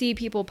like you see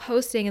people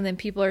posting, and then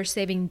people are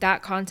saving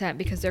that content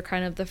because they're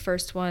kind of the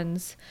first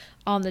ones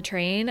on the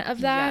train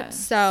of that.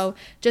 Yes. So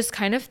just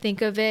kind of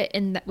think of it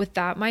with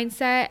that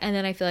mindset, and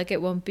then I feel like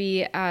it won't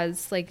be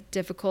as like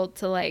difficult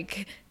to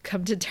like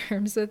come to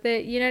terms with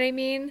it, you know what I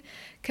mean?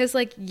 Because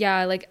like,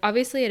 yeah, like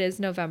obviously it is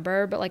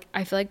November, but like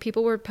I feel like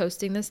people were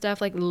posting this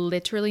stuff like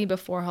literally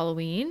before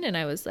Halloween, and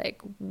I was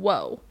like,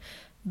 whoa.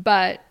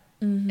 But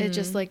it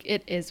just like,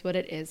 it is what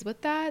it is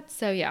with that.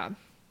 So yeah,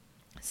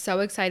 so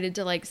excited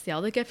to like see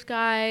all the gift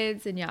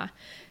guides and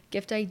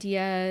gift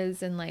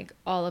ideas and like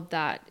all of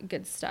that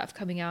good stuff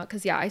coming out.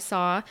 Because I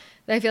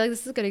feel like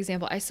this is a good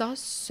example. I saw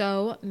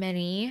so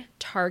many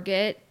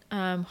Target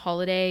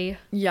holiday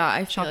I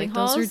feel shopping like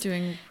hauls, those are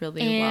doing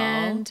really well.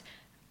 And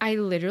I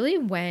literally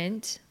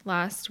went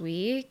last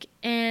week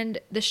and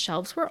the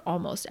shelves were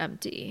almost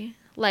empty.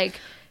 Like,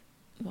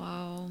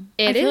 wow,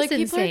 it is like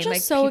people insane. Are just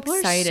like so people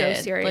excited. Are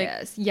so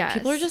serious. Like, yes,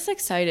 people are just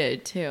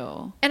excited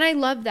too, and I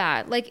love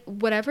that. Like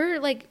whatever,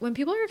 like when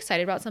people are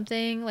excited about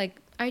something, like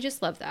I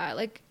just love that.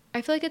 Like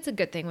I feel like it's a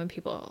good thing when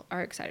people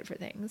are excited for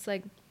things.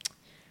 Like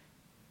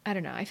I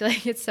don't know. I feel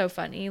like it's so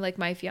funny. Like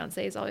my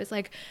fiance is always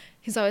like,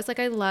 he's always like,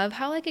 I love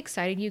how like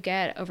excited you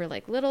get over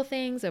like little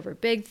things, over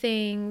big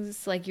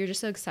things. Like you're just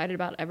so excited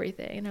about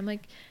everything. And I'm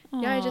like,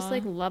 yeah, I just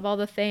like love all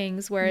the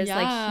things. Whereas like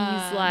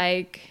he's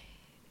like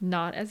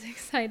not as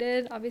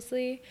excited,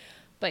 obviously.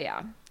 But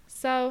yeah,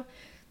 so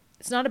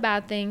it's not a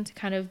bad thing to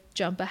kind of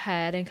jump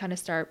ahead and kind of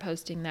start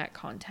posting that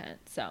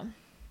content. So.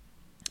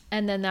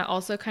 And then that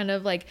also kind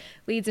of like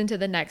leads into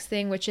the next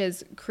thing, which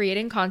is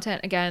creating content,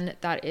 again,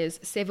 that is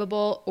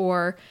savable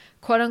or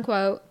quote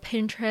unquote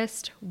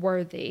Pinterest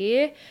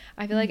worthy.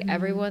 I feel like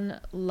everyone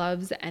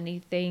loves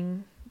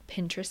anything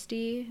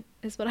Pinteresty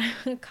is what I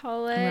would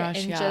call it.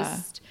 Gosh, and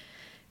just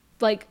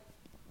like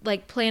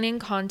planning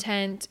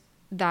content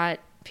that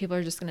people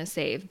are just going to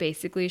save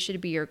basically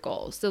should be your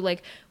goal. So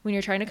like when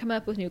you're trying to come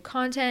up with new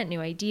content,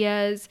 new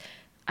ideas,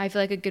 I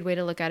feel like a good way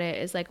to look at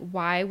it is like,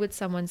 why would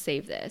someone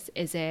save this?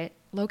 Is it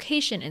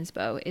location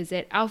inspo? Is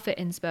it outfit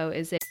inspo?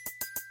 Is it...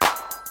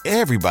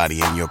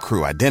 Everybody in your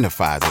crew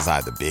identifies as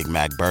either Big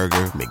Mac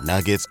Burger,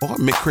 McNuggets, or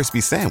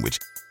McCrispy Sandwich.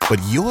 But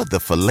you're the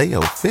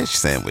Filet-O-Fish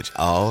Sandwich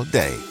all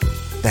day.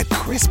 That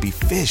crispy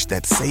fish,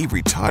 that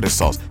savory tartar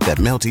sauce, that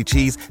melty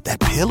cheese, that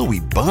pillowy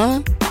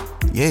bun.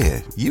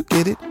 Yeah, you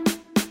get it.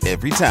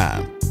 Every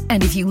time.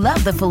 And if you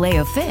love the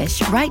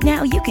Filet-O-Fish, right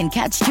now you can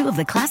catch two of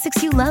the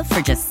classics you love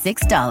for just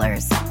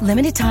 $6.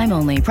 Limited time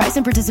only. Price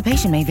and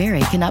participation may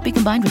vary. Cannot be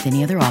combined with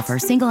any other offer.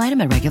 Single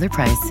item at regular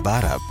price.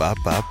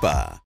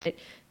 Ba-da-ba-ba-ba.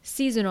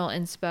 Seasonal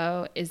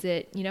inspo? Is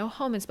it,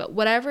 home inspo?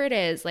 Whatever it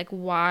is, like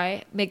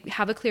why,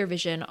 have a clear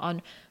vision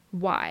on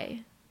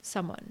why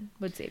someone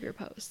would save your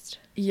post.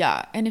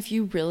 Yeah. And if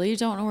you really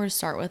don't know where to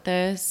start with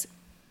this,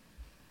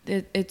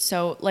 it's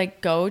so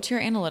like, go to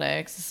your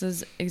analytics. This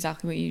is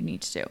exactly what you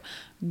need to do.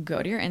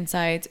 Go to your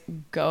insights,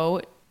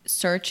 go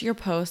search your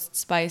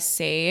posts by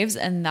saves,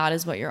 and that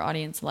is what your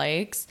audience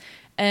likes.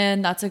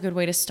 And that's a good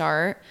way to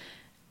start.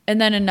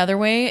 And then another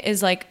way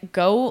is like,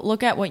 go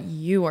look at what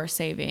you are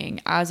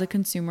saving as a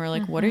consumer.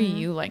 Like, what do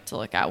you like to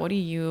look at? What do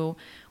you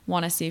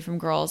want to see from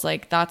girls?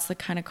 Like, that's the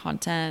kind of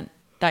content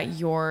that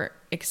you're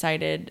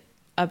excited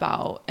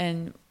about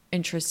and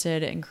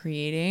interested in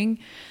creating.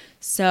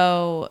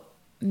 So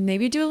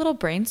maybe do a little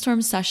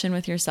brainstorm session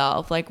with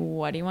yourself. Like,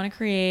 what do you want to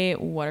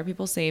create? What are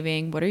people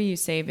saving? What are you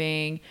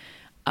saving?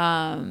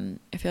 I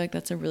feel like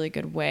that's a really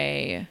good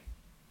way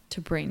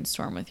to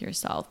brainstorm with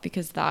yourself,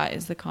 because that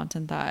is the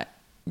content that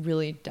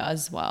really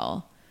does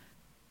well.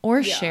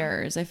 Or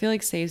shares. I feel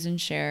like saves and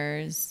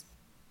shares.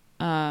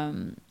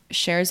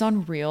 Shares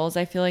on Reels,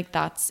 I feel like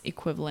that's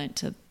equivalent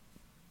to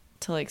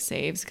like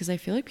saves, because I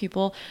feel like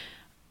people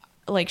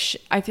like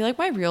I feel like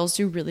my Reels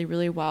do really,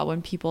 really well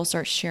when people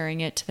start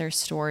sharing it to their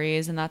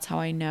stories, and that's how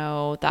I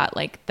know that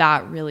like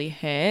that really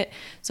hit.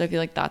 So I feel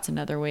like that's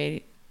another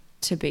way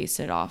to base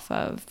it off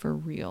of for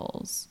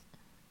Reels.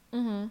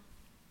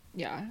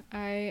 Yeah,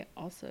 I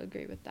also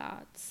agree with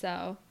that.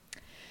 So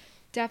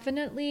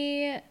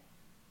definitely,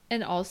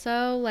 and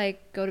also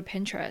like go to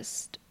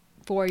Pinterest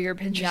for your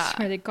Pinterest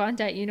for the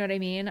content. You know what I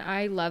mean?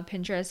 I love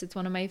Pinterest. It's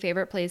one of my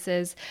favorite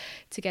places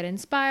to get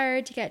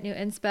inspired, to get new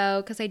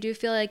inspo, because I do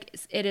feel like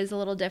it is a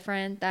little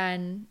different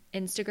than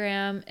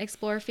Instagram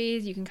explore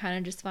feeds. You can kind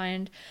of just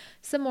find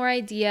some more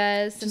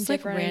ideas, some just like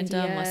different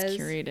random, ideas. less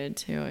curated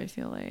too, I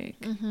feel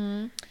like.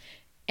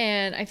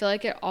 And I feel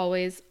like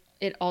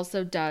it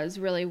also does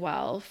really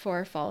well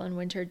for fall and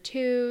winter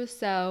too.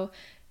 So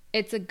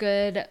it's a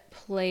good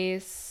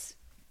place.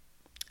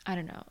 I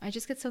don't know. I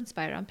just get so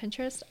inspired on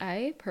Pinterest.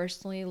 I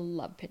personally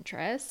love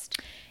Pinterest.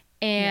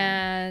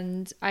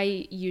 And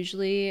I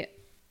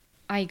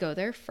go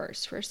there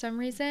first for some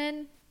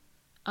reason,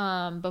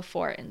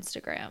 before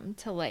Instagram,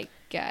 to like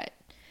get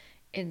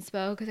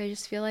inspo, because I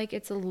just feel like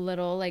it's a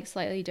little like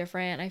slightly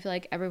different. I feel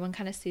like everyone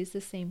kind of sees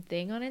the same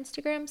thing on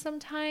Instagram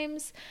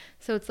sometimes.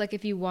 So it's like,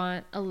 if you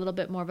want a little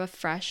bit more of a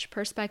fresh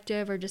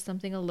perspective or just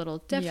something a little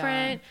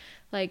different,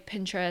 like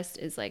Pinterest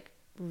is like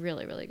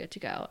really, really good to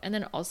go. And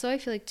then also I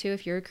feel like too,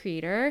 if you're a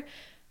creator,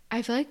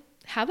 I feel like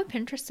have a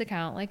Pinterest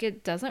account. Like,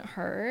 it doesn't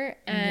hurt,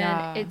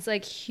 and it's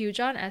like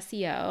huge on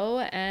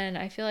SEO, and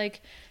I feel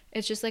like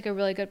it's just like a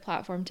really good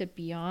platform to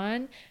be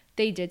on.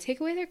 They did take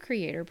away their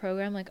creator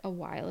program like a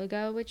while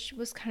ago, which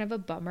was kind of a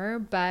bummer,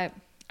 but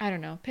I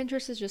don't know.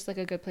 Pinterest is just like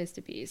a good place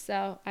to be.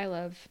 So I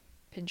love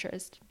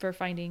Pinterest for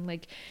finding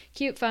like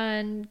cute,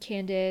 fun,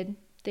 candid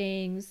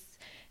things,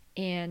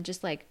 and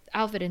just like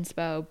outfit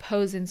inspo,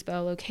 pose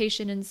inspo,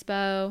 location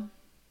inspo,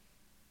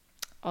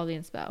 all the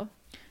inspo.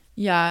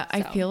 Yeah,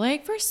 I feel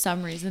like for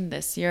some reason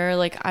this year,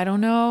 like I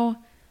don't know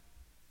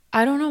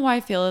why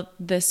I feel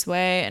this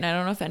way, and I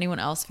don't know if anyone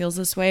else feels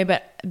this way,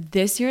 but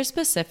this year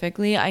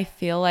specifically, I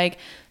feel like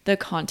the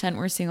content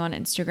we're seeing on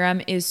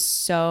Instagram is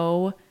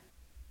so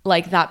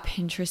like that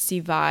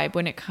Pinteresty vibe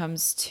when it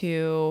comes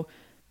to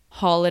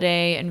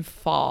holiday and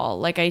fall.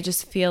 Like, I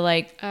just feel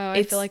like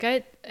I feel like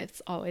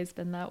it's always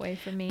been that way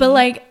for me. But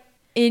like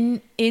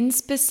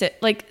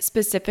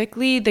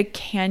specifically the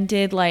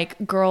candid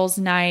like girls'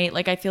 night,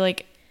 like I feel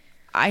like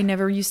I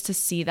never used to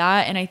see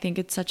that, and I think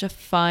it's such a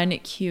fun,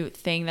 cute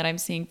thing that I'm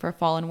seeing for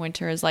fall and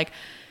winter, is like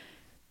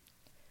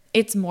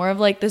it's more of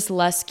like this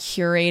less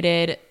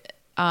curated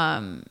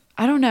I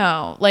don't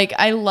know. Like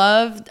I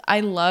loved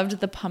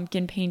the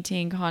pumpkin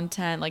painting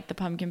content, like the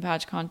pumpkin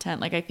patch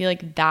content. Like I feel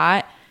like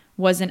that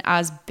wasn't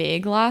as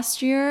big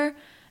last year.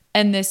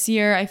 And this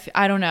year,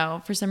 I don't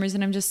know. For some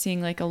reason, I'm just seeing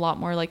like a lot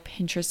more like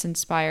Pinterest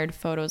inspired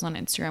photos on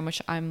Instagram,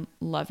 which I'm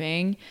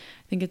loving.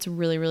 I think it's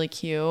really, really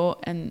cute.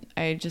 And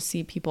I just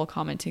see people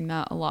commenting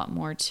that a lot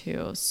more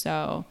too.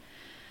 So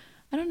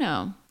I don't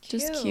know.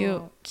 Just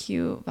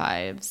cute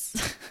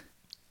vibes.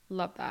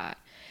 Love that.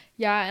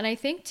 Yeah. And I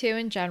think too,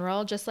 in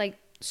general, just like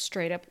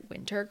straight up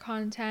winter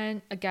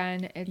content.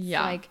 Again, it's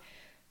like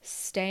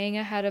staying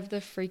ahead of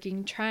the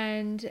freaking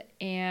trend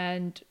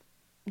and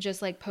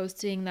just like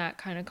posting that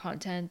kind of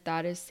content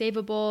that is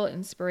savable,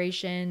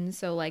 inspiration.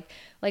 So like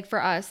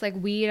for us, like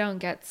we don't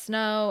get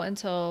snow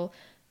until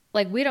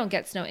we don't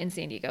get snow in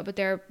San Diego, but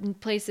there are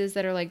places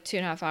that are like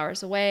 2.5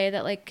 hours away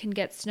that like can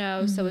get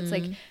snow. So it's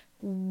like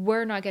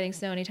we're not getting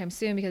snow anytime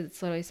soon because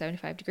it's literally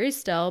 75 degrees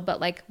still,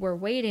 but like we're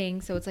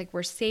waiting. So it's like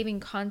we're saving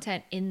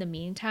content in the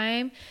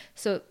meantime.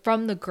 So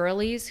from the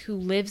girlies who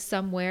live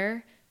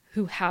somewhere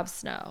who have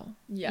snow.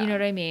 Yeah. You know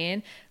what I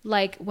mean?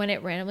 Like when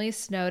it randomly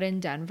snowed in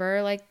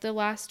Denver, like the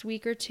last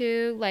week or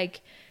two,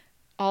 like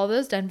all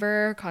those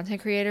Denver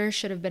content creators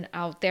should have been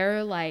out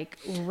there like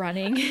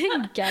running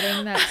and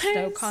getting that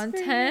snow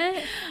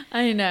content.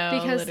 I know.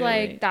 Because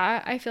literally. like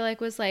that, I feel like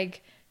was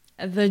like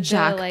the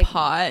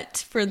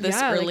jackpot for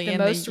this early like in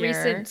the most the year.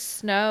 recent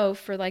snow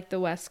for like the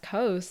West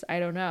Coast. I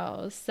don't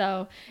know.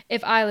 So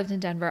if I lived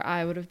in Denver,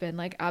 I would have been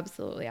like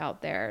absolutely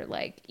out there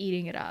like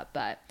eating it up.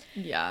 But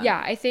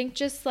yeah, I think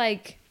just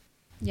like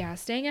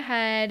staying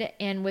ahead,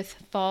 and with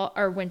fall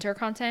or winter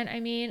content, I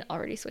mean,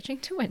 already switching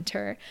to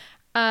winter.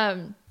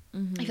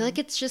 I feel like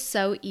it's just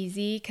so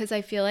easy because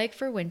I feel like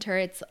for winter,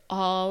 it's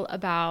all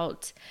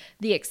about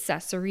the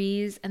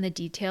accessories and the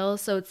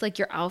details. So it's like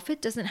your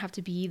outfit doesn't have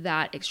to be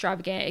that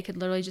extravagant. It could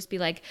literally just be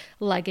like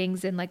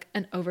leggings and like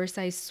an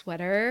oversized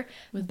sweater.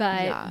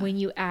 But when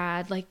you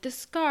add like the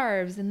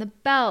scarves and the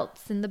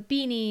belts and the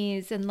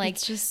beanies and like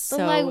it's just the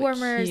so leg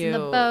warmers cute.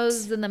 and the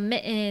bows and the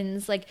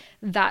mittens, like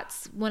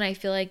that's when I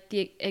feel like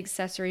the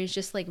accessories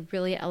just like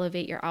really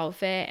elevate your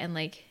outfit. And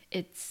like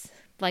it's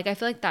like I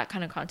feel like that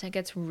kind of content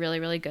gets really,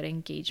 really good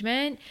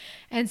engagement.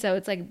 And so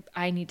it's like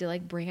I need to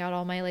like bring out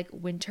all my like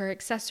winter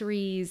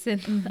accessories,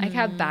 and I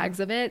have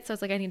bags of it. So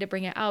it's like I need to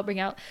bring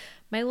out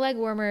my leg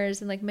warmers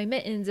and like my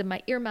mittens and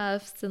my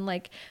earmuffs. And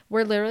like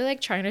we're literally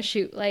like trying to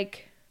shoot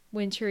like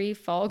wintry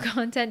fall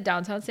content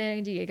downtown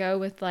San Diego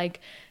with like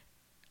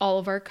all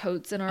of our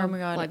coats and our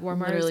leg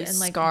warmers and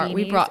like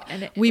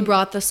beanies. We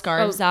brought the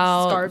scarves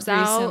out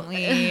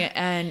recently,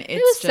 and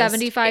it was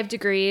 75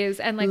 degrees,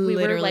 and like we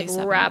were like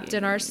wrapped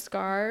in our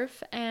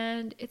scarf,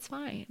 and it's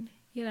fine,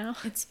 you know.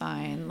 It's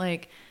fine.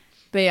 Like,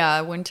 but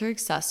yeah, winter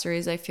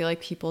accessories, I feel like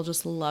people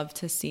just love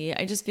to see.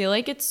 I just feel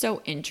like it's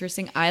so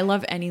interesting. I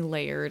love any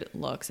layered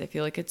looks. I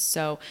feel like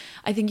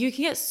I think you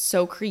can get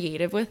so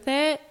creative with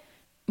it,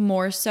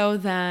 more so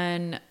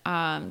than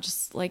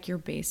just like your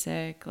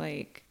basic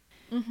like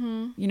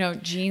you know,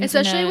 jeans,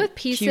 especially with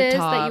pieces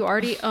that you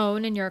already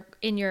own in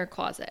your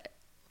closet.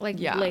 Like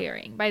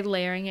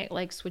layering it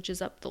like switches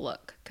up the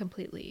look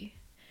completely.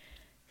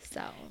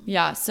 So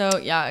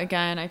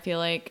again, I feel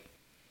like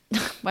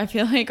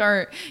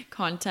our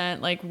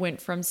content like went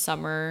from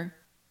summer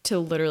to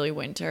literally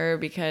winter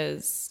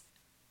because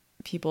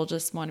people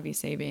just want to be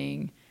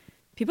saving.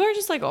 People are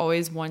just like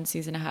always one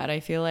season ahead, I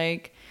feel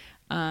like.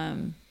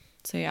 But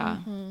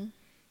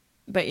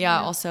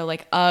also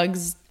like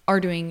Uggs are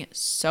doing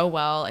so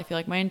well. I feel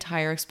like my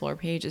entire explore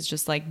page is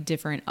just like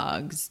different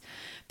Uggs.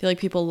 I feel like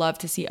people love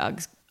to see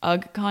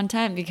Ugg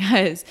content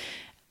because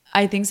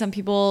I think some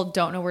people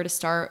don't know where to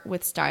start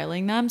with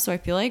styling them. So I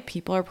feel like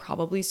people are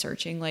probably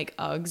searching like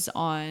Uggs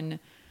on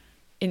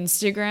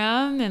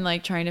Instagram and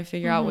like trying to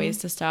figure out ways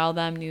to style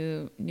them,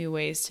 new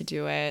ways to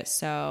do it.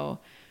 So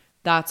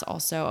that's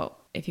also,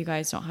 if you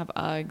guys don't have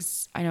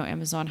Uggs, I know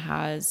Amazon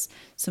has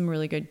some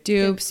really good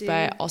dupes, but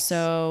I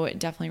also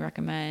definitely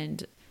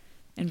recommend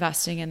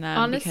investing in them.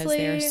 Honestly, because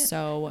they're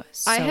so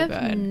I have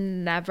good.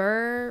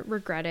 Never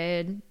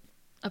regretted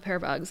a pair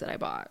of Uggs that I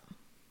bought.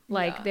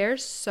 Like they're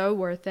so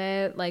worth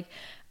it. Like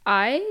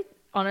I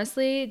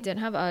honestly didn't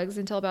have Uggs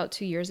until about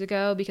 2 years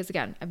ago because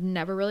again, I've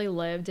never really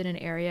lived in an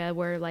area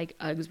where like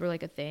Uggs were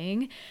like a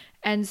thing.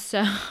 And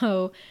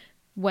so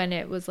when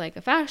it was like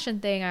a fashion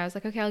thing, I was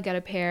like, okay, I'll get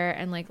a pair,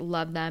 and like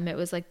love them. It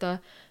was like the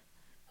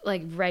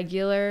like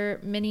regular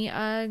mini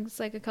Uggs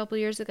like a couple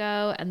years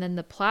ago, and then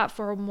the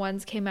platform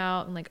ones came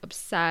out and like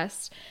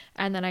obsessed,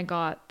 and then I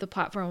got the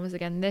platform ones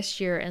again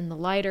this year in the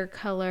lighter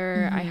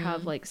color. I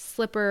have like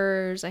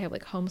slippers, I have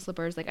like home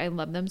slippers, like I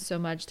love them so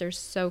much. They're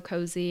so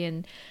cozy,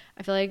 and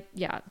I feel like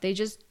they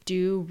just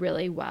do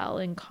really well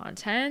in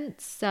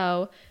content.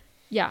 So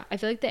I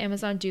feel like the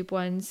Amazon dupe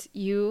ones,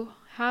 you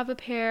have a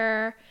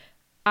pair.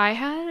 I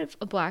have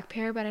a black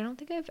pair, but I don't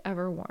think I've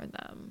ever worn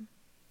them.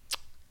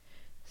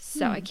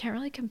 So I can't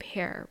really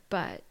compare,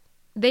 but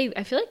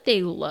I feel like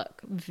they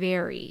look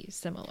very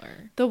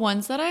similar. The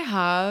ones that I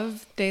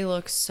have, they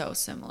look so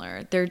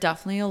similar. They're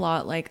definitely a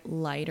lot like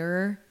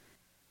lighter.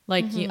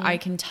 Like I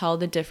can tell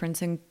the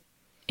difference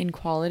in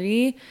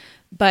quality,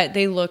 but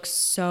they look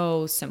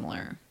so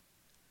similar.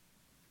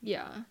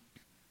 Yeah.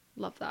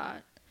 Love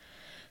that.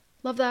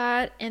 Love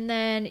that. And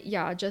then,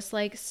 just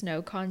like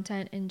snow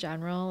content in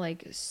general,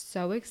 like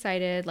so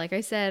excited. Like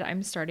I said,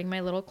 I'm starting my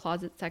little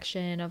closet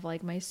section of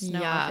like my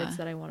snow outfits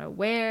that I want to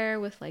wear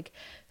with like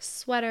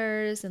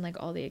sweaters and like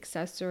all the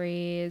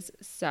accessories.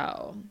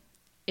 So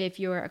if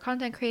you're a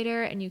content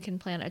creator and you can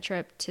plan a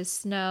trip to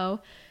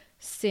snow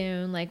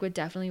soon, like would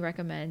definitely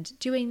recommend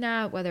doing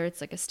that, whether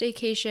it's like a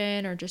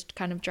staycation or just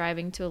kind of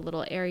driving to a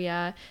little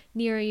area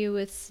near you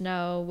with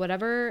snow,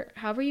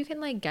 however you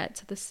can like get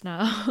to the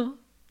snow.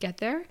 get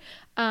there,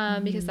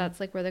 because that's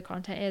like where the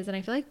content is. And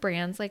I feel like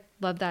brands like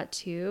love that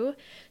too.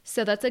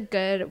 So that's a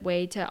good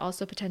way to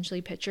also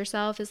potentially pitch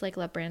yourself, is like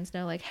let brands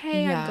know like,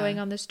 hey, I'm going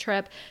on this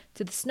trip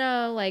to the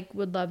snow, like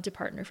would love to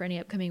partner for any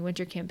upcoming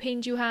winter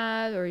campaigns you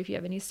have, or if you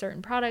have any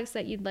certain products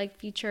that you'd like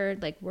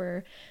featured, like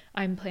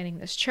I'm planning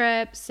this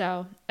trip.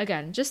 So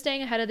again, just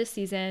staying ahead of the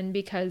season,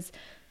 because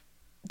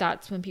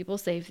that's when people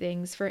save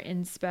things for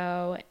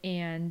inspo.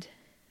 And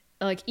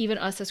like even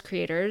us as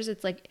creators,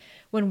 it's like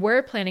when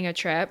we're planning a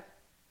trip,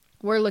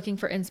 we're looking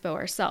for inspo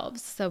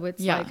ourselves. So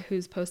it's like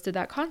who's posted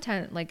that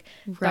content, like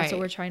that's what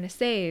we're trying to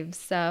save.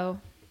 So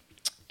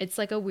it's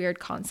like a weird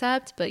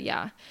concept, but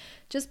yeah,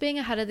 just being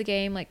ahead of the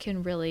game like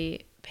can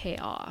really pay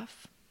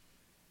off.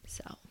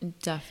 So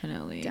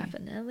definitely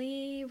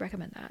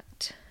recommend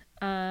that.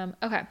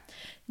 Okay.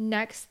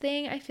 Next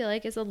thing I feel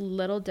like is a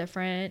little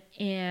different,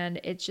 and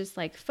it's just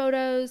like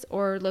photos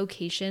or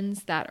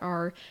locations that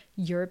are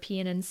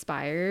European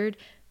inspired.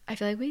 I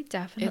feel like we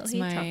definitely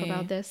talk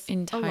about this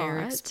entire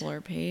a lot.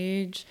 Explore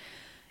page.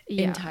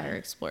 Entire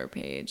Explore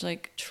page,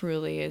 like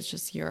truly is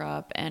just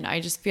Europe. And I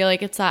just feel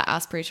like it's that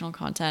aspirational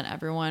content.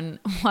 Everyone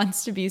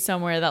wants to be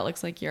somewhere that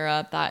looks like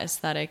Europe. That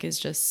aesthetic is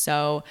just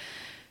so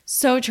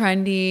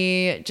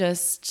trendy.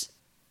 Just,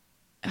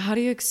 how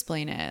do you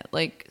explain it?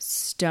 Like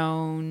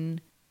stone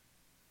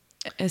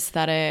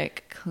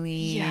aesthetic,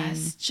 clean.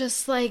 Yes,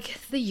 just like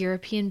the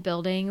European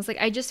buildings. Like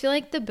I just feel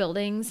like the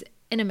buildings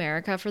in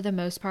America for the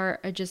most part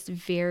are just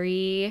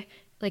very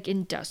like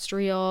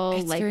industrial,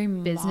 it's like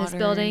business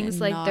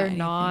buildings. Like they're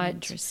not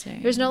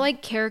interesting. There's no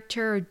like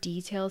character or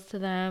details to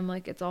them.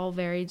 Like it's all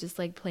very just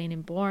like plain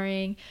and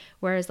boring.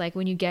 Whereas like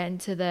when you get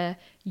into the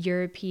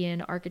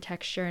European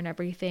architecture and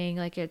everything,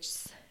 like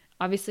it's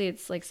obviously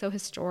it's like so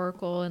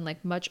historical and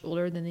like much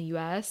older than the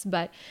US,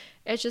 but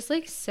it's just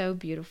like so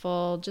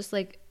beautiful. Just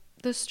like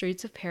the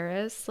streets of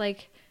Paris,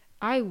 like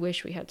I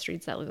wish we had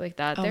streets that look like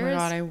that. Oh There my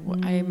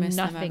God, I miss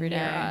them every day.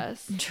 Near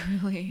us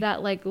truly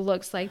that like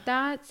looks like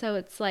that. So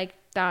it's like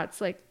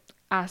that's like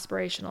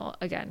aspirational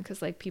again,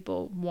 because like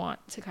people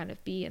want to kind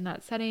of be in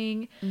that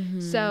setting.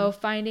 So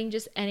finding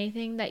just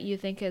anything that you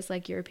think is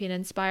like European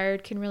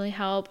inspired can really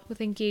help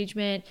with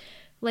engagement.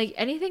 Like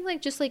anything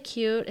like just like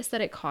cute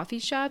aesthetic coffee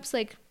shops.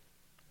 Like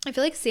I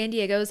feel like San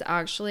Diego's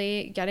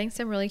actually getting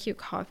some really cute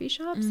coffee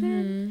shops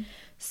in.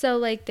 So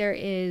like there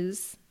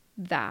is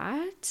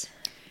that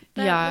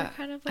yeah,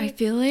 kind of like I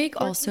feel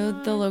like also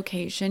the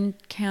location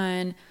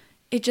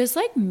it just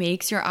like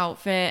makes your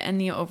outfit and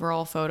the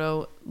overall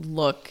photo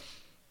look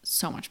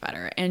so much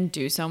better and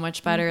do so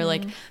much better.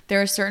 Like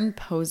there are certain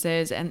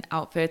poses and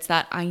outfits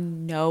that I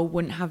know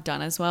wouldn't have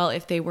done as well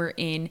if they were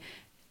in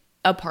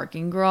a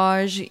parking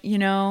garage, you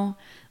know,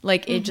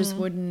 like it just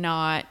would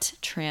not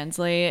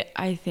translate.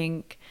 I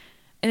think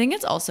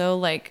it's also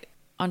like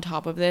on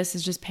top of this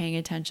is just paying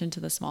attention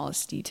to the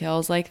smallest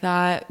details like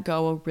that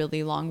go a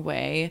really long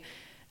way.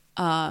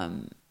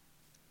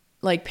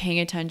 Like paying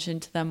attention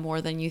to them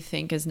more than you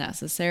think is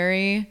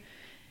necessary.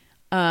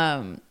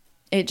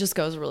 It just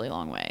goes a really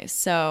long way.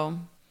 So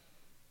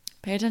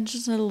pay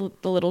attention to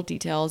the little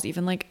details,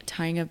 even like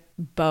tying a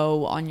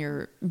bow on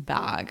your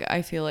bag.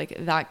 I feel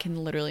like that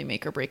can literally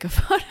make or break a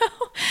photo.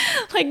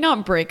 Like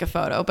not break a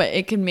photo, but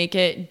it can make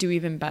it do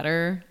even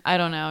better. I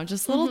don't know.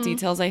 Just little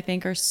details I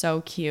think are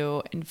so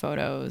cute in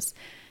photos.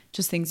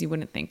 Just things you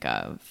wouldn't think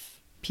of.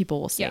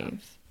 People will save. Yeah.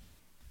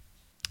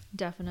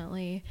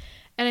 Definitely.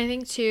 And I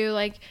think too,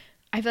 like,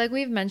 I feel like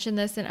we've mentioned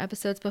this in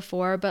episodes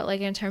before, but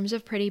like in terms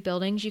of pretty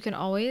buildings, you can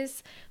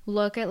always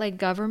look at like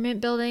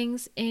government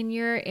buildings in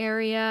your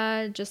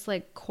area, just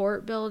like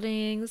court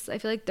buildings. I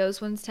feel like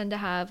those ones tend to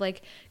have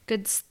like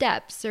good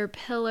steps or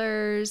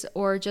pillars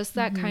or just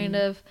that kind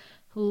of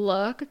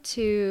look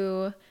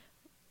to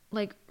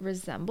like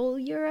resemble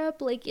Europe,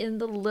 like in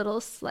the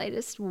little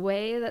slightest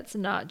way that's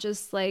not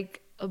just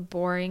like a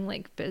boring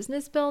like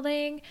business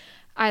building.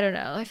 I don't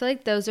know. I feel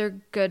like those are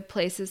good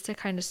places to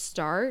kind of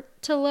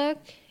start to look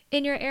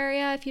in your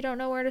area if you don't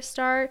know where to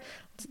start.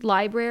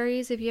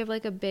 Libraries, if you have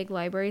like a big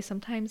library,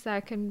 sometimes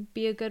that can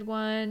be a good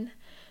one.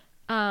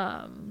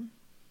 But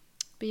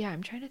yeah,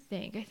 I'm trying to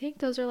think. I think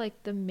those are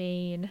like the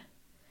main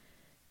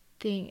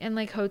thing. And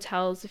like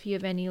hotels, if you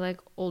have any like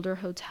older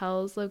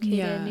hotels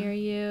located near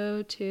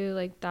you too,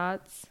 like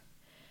that's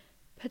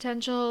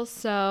potential.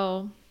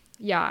 So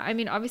yeah, I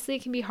mean, obviously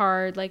it can be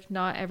hard. Like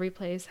not every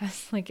place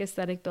has like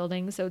aesthetic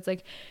buildings. So it's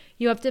like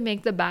you have to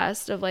make the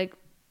best of like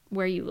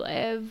where you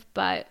live.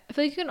 But I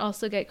feel like you can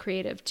also get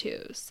creative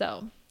too.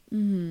 So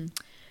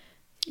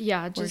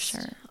yeah, just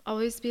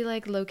always be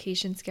like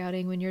location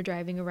scouting when you're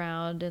driving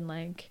around and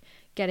like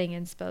getting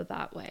inspo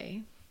that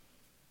way.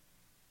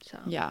 So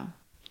yeah.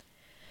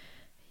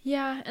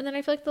 And then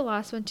I feel like the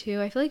last one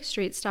too, I feel like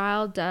street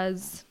style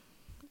does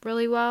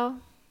really well.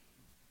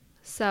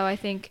 So I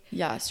think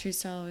street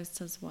style always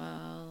does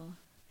well.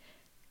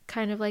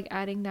 Kind of like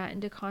adding that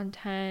into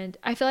content.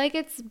 I feel like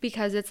it's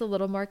because it's a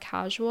little more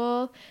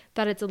casual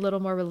that it's a little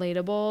more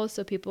relatable,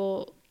 so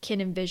people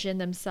can envision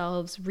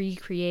themselves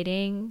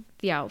recreating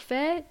the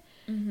outfit.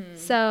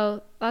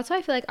 So that's why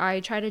I feel like I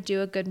try to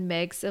do a good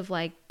mix of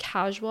like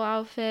casual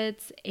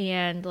outfits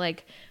and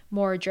like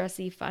more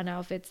dressy fun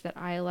outfits that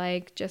I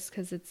like, just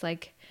because it's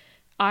like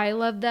I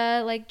love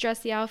the like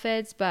dressy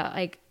outfits, but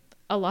like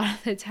a lot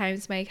of the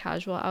times my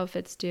casual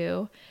outfits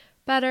do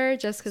better,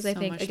 just because I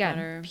think again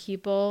better.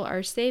 People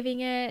are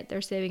saving it,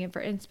 they're saving it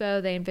for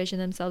inspo, they envision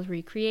themselves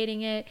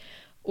recreating it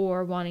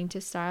or wanting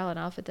to style an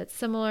outfit that's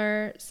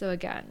similar. So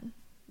again,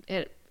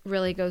 it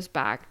really goes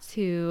back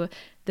to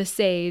the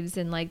saves,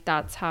 and like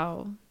that's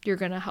how you're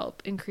gonna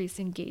help increase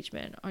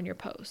engagement on your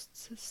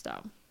posts.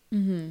 So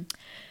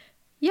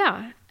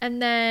yeah.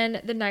 And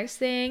then the next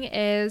thing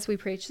is, we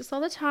preach this all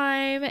the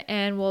time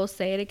and we'll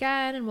say it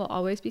again and we'll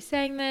always be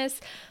saying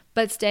this,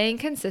 but staying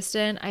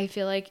consistent I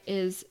feel like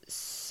is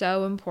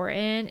so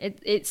important.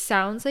 It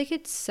sounds like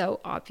it's so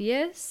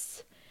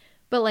obvious,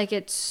 but like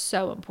it's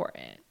so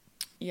important.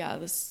 Yeah,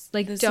 this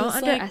don't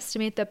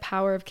underestimate the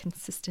power of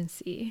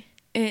consistency.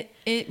 It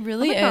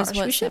really is.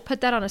 We should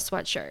put that on a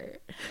sweatshirt.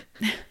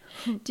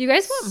 Do you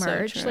guys want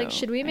merch? So like,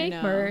 should we make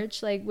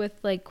merch like with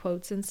like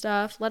quotes and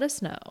stuff? Let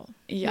us know.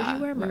 Yeah,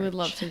 we would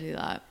love to do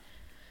that.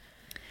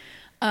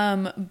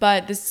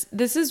 But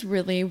this is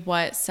really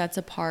what sets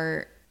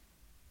apart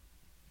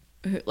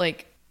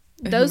like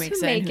those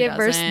who make it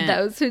versus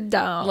those who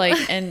don't.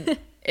 Like, and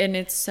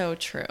it's so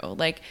true.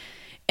 Like,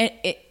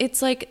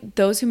 it's like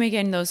those who make it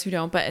and those who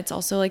don't, but it's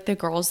also like the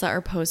girls that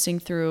are posting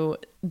through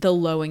the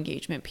low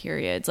engagement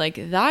periods.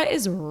 Like, that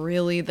is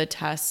really the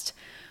test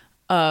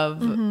of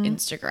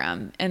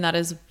Instagram, and that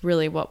is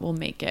really what will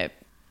make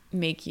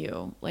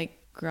you like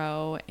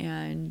grow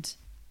and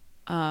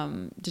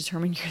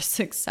determine your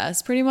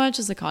success pretty much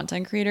as a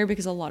content creator,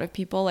 because a lot of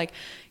people like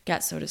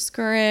get so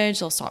discouraged,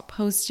 they'll stop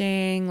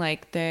posting,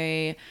 like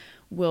they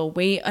will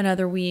wait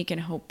another week and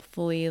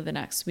hopefully the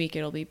next week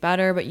it'll be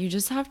better. But you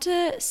just have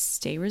to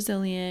stay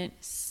resilient,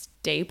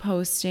 stay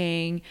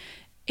posting.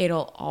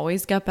 It'll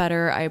always get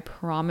better, I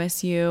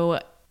promise you.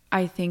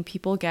 I think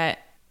people get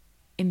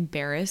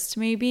embarrassed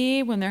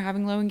maybe when they're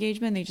having low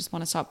engagement, they just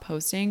want to stop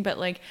posting, but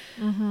like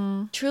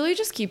truly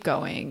just keep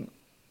going.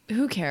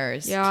 Who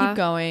cares? Keep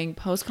going,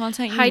 post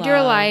content you hide love.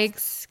 Your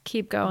likes,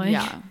 keep going.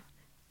 Yeah,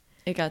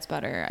 it gets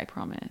better, I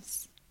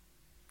promise.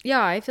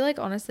 Yeah, I feel like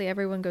honestly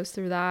everyone goes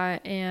through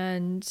that,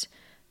 and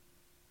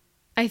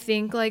I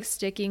think like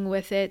sticking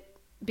with it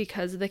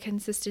because of the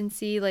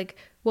consistency like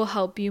will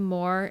help you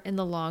more in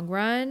the long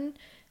run.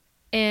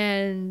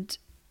 And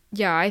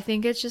yeah, I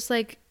think it's just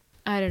like,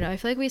 I don't know, I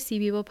feel like we see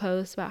people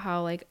post about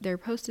how like their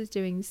post is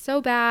doing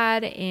so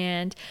bad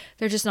and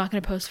they're just not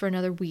going to post for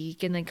another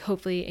week, and like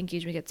hopefully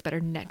engagement gets better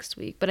next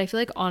week. But I feel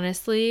like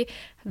honestly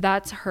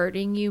that's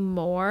hurting you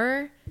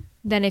more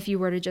than if you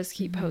were to just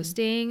keep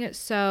posting.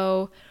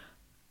 So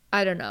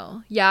I don't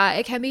know. Yeah,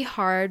 it can be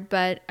hard,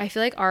 but I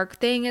feel like our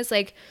thing is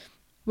like,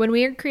 when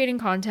we are creating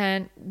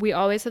content, we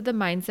always have the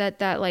mindset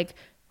that like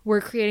we're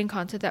creating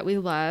content that we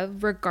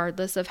love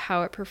regardless of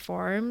how it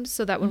performs,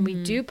 so that when we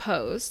do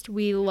post,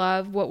 we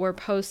love what we're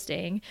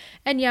posting.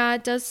 And yeah,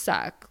 it does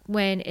suck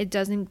when it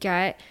doesn't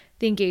get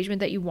the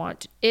engagement that you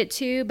want it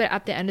to, but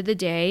at the end of the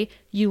day,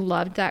 you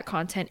loved that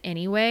content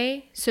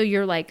anyway, so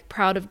you're like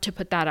proud to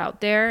put that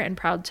out there and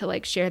proud to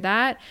like share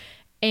that.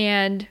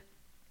 And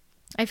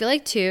I feel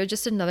like too,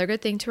 just another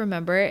good thing to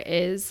remember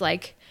is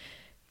like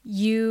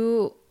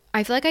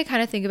I feel like I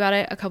kind of think about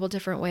it a couple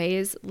different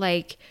ways.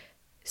 Like,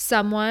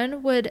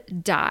 someone would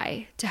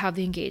die to have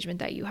the engagement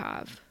that you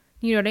have.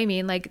 You know what I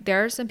mean? Like,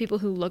 there are some people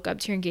who look up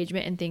to your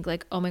engagement and think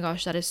like, oh my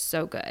gosh, that is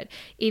so good,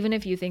 even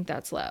if you think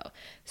that's low.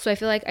 So I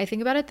feel like I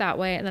think about it that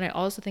way. And then I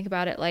also think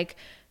about it like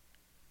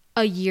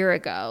a year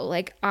ago,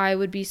 like I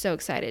would be so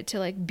excited to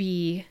like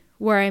be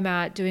where I'm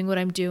at, doing what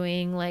I'm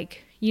doing,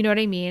 like, you know what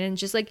I mean? And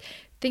just like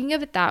thinking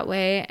of it that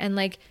way. And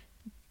like,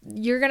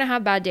 you're gonna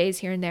have bad days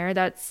here and there.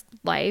 That's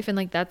life. And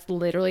like, that's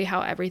literally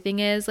how everything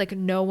is. Like,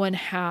 no one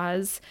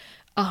has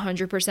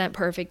 100%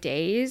 perfect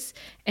days.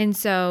 And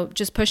so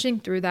just pushing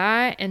through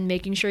that and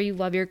making sure you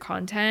love your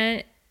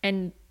content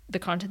and the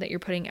content that you're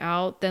putting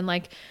out, then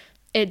like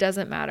it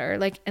doesn't matter.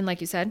 Like, and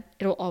like you said,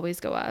 it'll always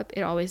go up.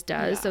 It always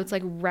does. Yeah. So it's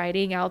like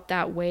riding out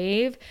that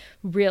wave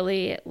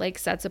really like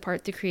sets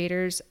apart the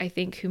creators, I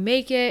think, who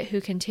make it,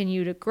 who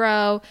continue to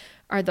grow,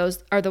 are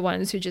the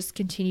ones who just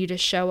continue to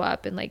show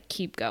up and like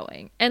keep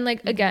going. And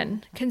like,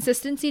 again,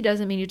 consistency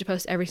doesn't mean you have to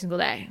post every single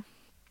day.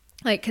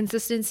 Like,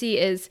 consistency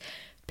is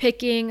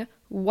picking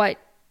what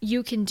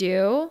you can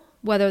do,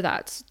 whether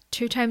that's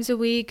 2 times a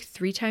week,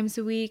 3 times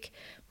a week,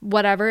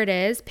 whatever it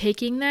is,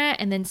 picking that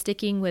and then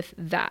sticking with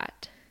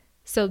that.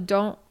 So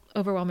don't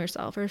overwhelm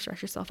yourself or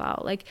stress yourself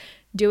out. Like,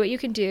 do what you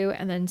can do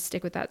and then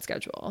stick with that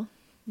schedule.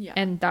 Yeah.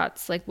 And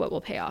that's like what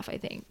will pay off, I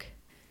think.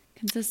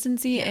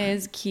 Consistency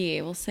is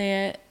key. We'll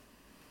say it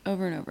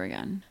over and over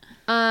again.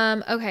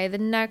 Okay, the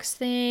next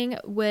thing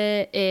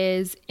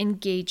is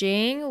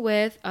engaging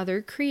with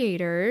other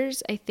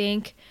creators. I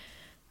think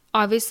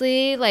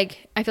obviously,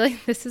 like, I feel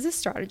like this is a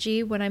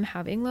strategy when I'm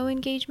having low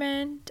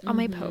engagement on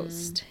my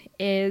post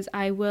is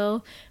I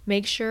will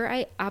make sure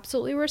I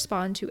absolutely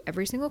respond to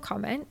every single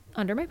comment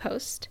under my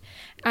post.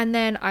 And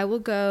then I will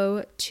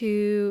go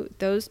to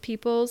those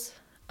people's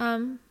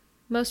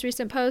most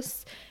recent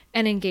posts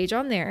and engage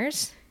on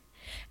theirs.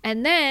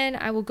 And then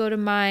I will go to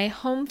my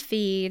home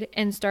feed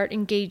and start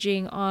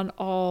engaging on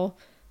all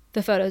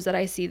the photos that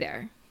I see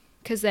there.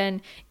 Because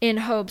then in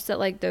hopes that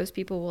like those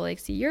people will like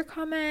see your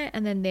comment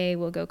and then they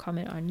will go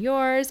comment on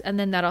yours, and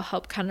then that'll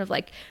help kind of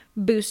like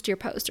boost your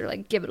post or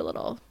like give it a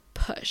little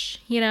push,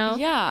 you know?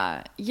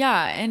 Yeah.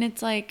 And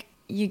it's like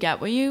you get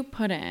what you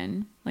put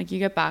in, like you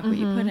get back what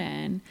you put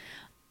in.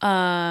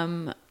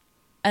 And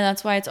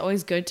that's why it's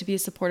always good to be a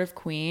supportive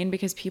queen,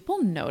 because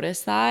people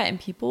notice that, and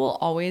people will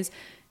always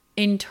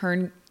in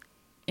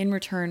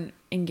return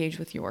engage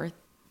with your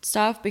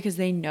stuff because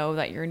they know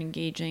that you're an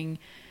engaging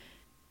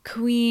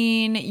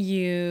queen.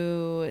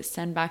 You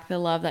send back the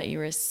love that you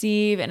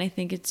receive, and I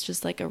think it's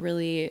just like a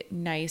really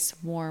nice,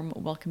 warm,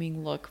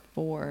 welcoming look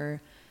for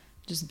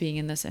just being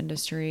in this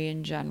industry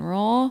in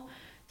general.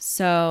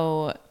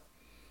 So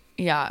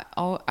yeah,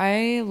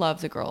 I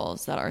love the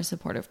girls that are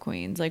supportive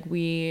queens. Like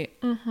we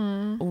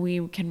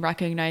can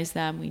recognize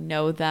them, we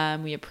know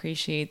them, we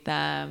appreciate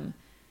them.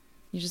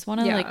 You just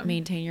want to like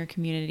maintain your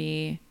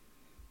community.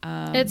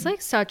 It's like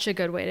such a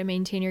good way to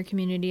maintain your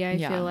community, I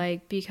feel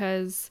like,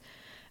 because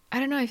I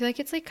don't know, I feel like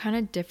it's like kind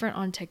of different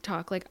on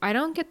TikTok. Like I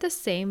don't get the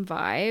same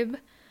vibe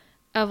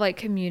of like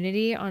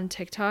community on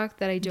TikTok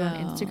that I do on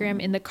Instagram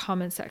in the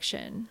comment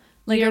section.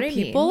 Like, you know are what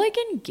people I mean? like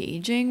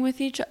engaging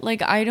with each other?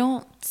 Like I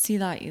don't see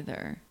that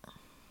either.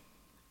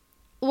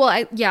 Well,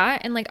 I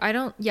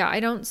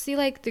don't see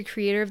like the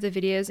creator of the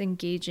videos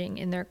engaging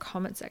in their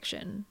comment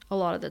section a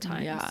lot of the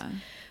times. Yeah.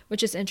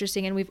 Which is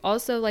interesting. And we've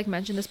also like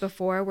mentioned this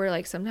before, where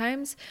like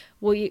sometimes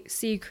we'll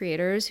see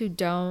creators who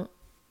don't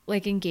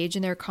like engage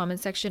in their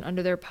comment section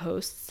under their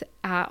posts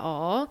at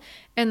all,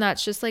 and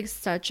that's just like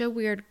such a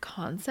weird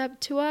concept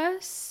to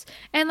us.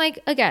 And like,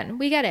 again,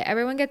 we get it,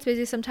 everyone gets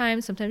busy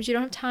sometimes you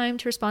don't have time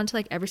to respond to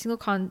like every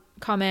single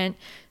comment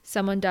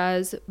someone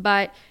does,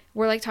 but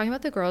we're like talking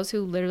about the girls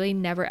who literally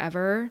never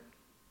ever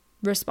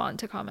respond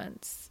to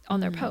comments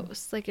on their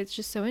posts. Like it's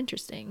just so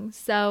interesting.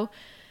 So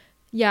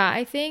yeah,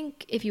 I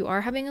think if you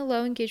are having a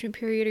low engagement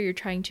period or you're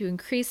trying to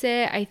increase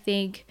it, I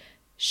think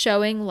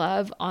showing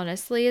love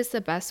honestly is the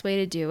best way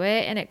to do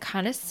it. And it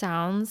kind of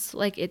sounds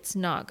like it's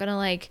not gonna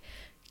like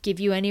give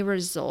you any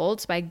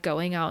results by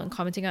going out and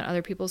commenting on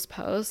other people's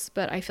posts,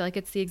 but I feel like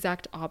it's the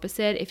exact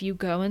opposite. If you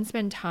go and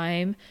spend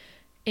time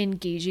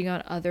engaging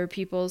on other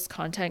people's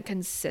content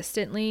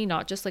consistently,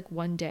 not just like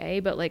one day,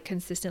 but like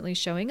consistently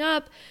showing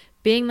up,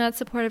 being that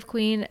supportive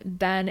queen,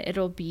 then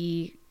it'll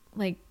be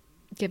like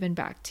given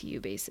back to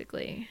you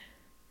basically.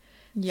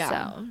 Yeah.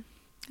 So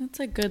that's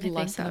a good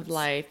lesson of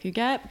life. You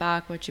get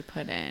back what you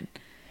put in.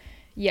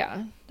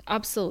 Yeah,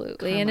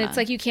 absolutely. Karma. And it's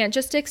like you can't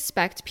just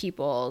expect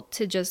people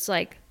to just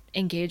like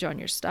engage on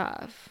your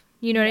stuff.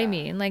 You know what I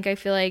mean? Like I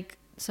feel like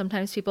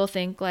sometimes people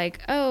think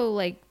like, oh,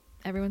 like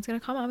everyone's gonna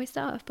comment on my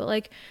stuff, but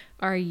like,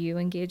 are you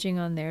engaging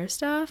on their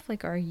stuff?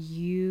 Like, are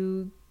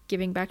you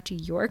giving back to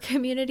your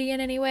community in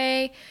any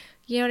way?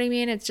 You know what I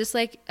mean? It's just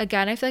like,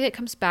 again, I feel like it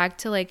comes back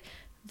to like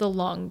the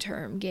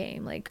long-term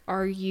game. Like,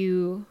 are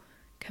you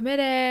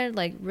committed,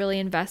 like really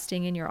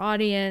investing in your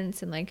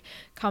audience and like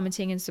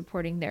commenting and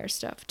supporting their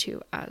stuff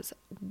too as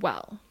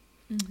well?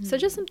 So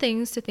just some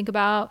things to think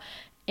about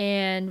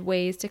and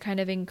ways to kind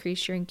of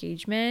increase your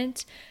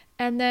engagement.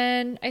 And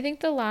then I think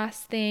the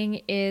last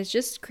thing is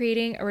just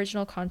creating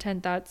original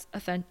content that's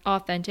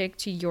authentic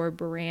to your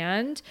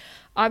brand.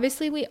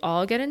 Obviously, we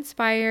all get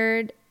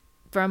inspired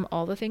from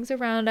all the things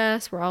around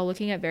us. We're all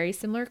looking at very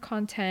similar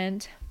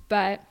content,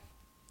 but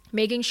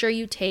making sure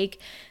you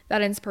take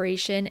that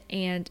inspiration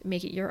and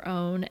make it your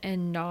own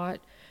and not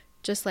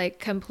just like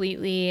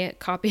completely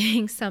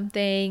copying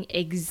something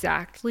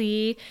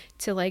exactly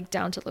to like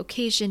down to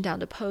location,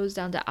 down to pose,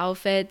 down to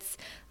outfits.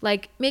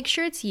 Like make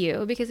sure it's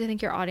you, because I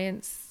think your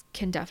audience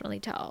can definitely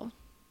tell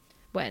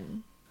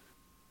when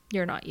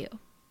you're not you.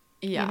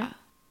 Yeah. You know?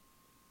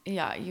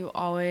 Yeah, you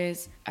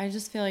always, I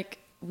just feel like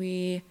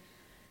the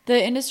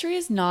industry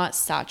is not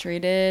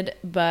saturated,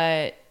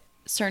 but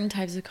certain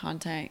types of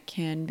content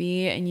can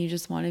be, and you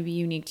just want to be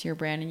unique to your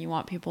brand and you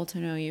want people to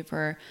know you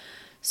for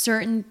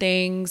certain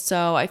things.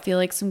 So I feel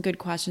like some good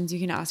questions you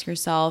can ask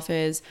yourself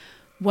is,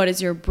 what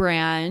is your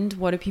brand?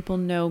 What do people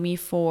know me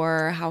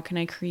for? How can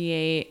I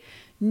create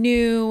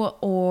new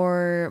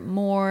or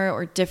more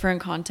or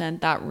different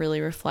content that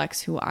really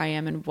reflects who I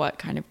am and what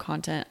kind of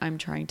content I'm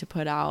trying to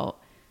put out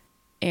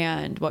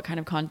and what kind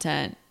of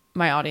content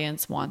my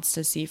audience wants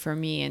to see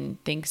from me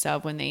and thinks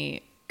of when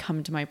they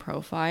come to my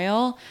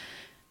profile?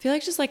 I feel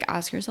like just like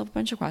ask yourself a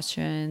bunch of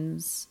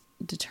questions,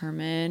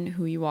 determine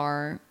who you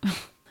are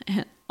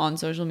on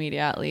social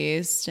media at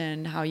least,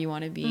 and how you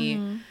want to be.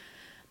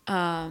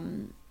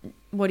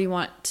 What do you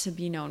want to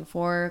be known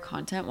for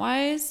content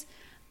wise,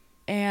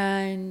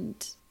 and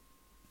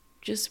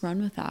just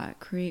run with that.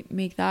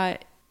 Make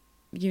that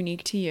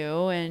unique to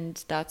you,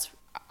 and that's,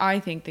 I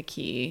think, the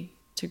key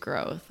to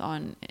growth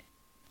on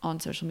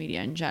social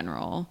media in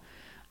general.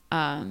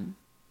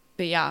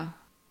 But yeah,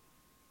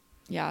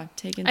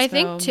 take inspo, I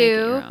think make it too,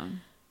 your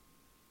own.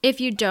 if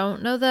you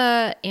don't know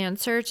the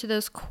answer to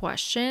those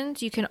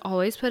questions, you can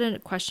always put a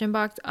question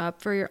box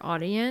up for your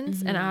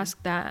audience and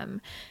ask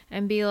them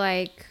and be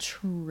like,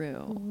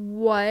 True.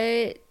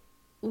 what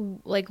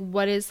is like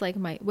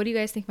what do you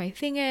guys think my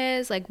thing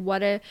is, like what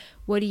do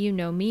you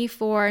know me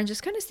for, and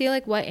just kind of see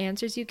like what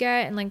answers you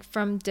get, and like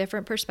from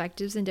different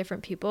perspectives and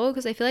different people,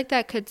 because I feel like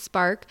that could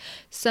spark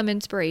some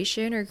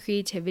inspiration or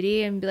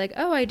creativity and be like,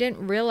 oh, I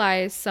didn't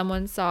realize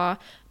someone saw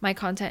my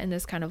content in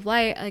this kind of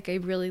light, like I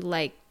really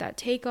like that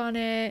take on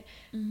it.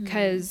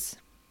 Because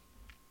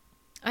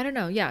I don't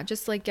know, yeah,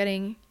 just like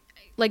getting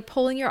like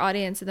polling your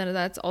audience, and then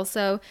that's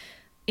also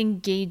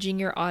engaging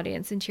your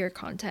audience into your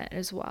content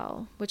as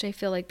well, which I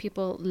feel like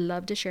people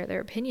love to share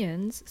their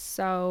opinions.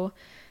 So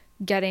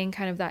getting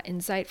kind of that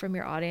insight from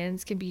your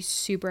audience can be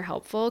super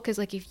helpful, because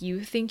like if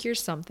you think you're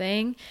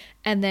something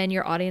and then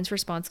your audience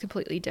responds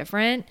completely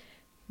different,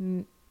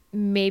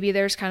 maybe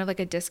there's kind of like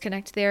a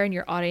disconnect there, and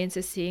your audience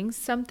is seeing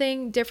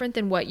something different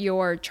than what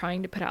you're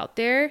trying to put out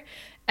there,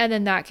 and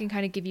then that can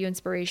kind of give you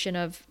inspiration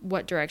of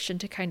what direction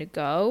to kind of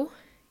go,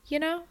 you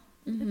know?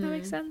 If that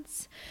makes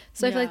sense.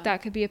 So I feel like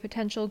that could be a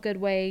potential good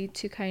way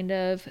to kind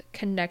of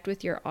connect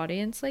with your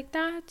audience like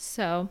that.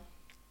 So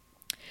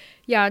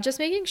yeah, just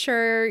making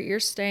sure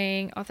you're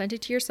staying authentic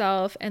to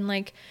yourself, and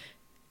like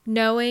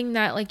knowing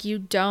that like you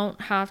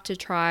don't have to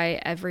try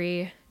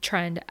every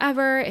trend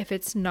ever. If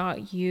it's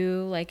not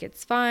you, like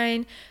it's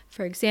fine.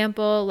 For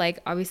example, like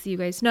obviously you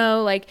guys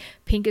know like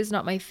pink is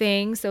not my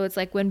thing, so it's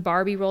like when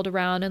Barbie rolled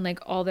around and like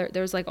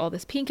there's like all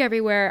this pink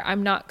everywhere,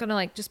 I'm not gonna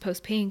like just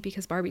post pink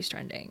because Barbie's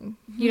trending,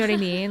 you know what I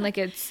mean? Like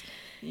it's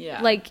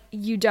like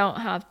you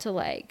don't have to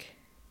like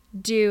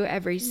do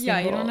every single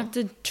you don't have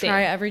to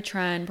try every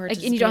trend, like,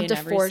 and you don't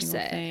have to force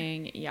it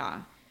thing.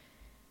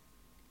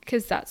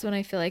 because that's when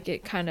I feel like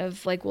it kind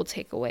of like will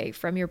take away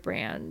from your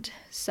brand.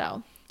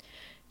 So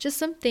just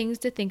some things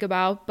to think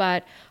about,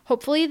 but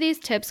hopefully these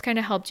tips kind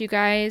of helped you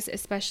guys,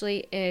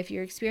 especially if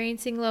you're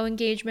experiencing low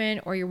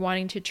engagement or you're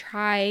wanting to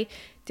try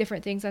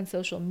different things on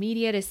social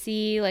media to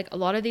see. Like a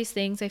lot of these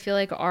things I feel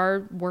like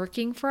are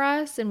working for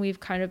us, and we've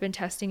kind of been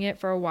testing it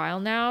for a while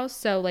now,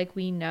 so like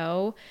we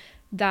know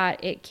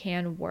that it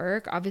can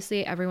work.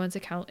 Obviously everyone's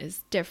account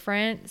is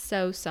different,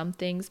 so some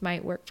things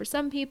might work for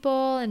some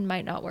people and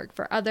might not work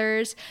for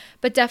others,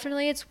 but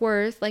definitely it's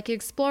worth like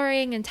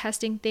exploring and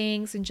testing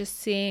things and just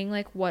seeing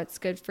like what's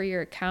good for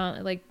your account.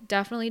 It, like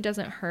definitely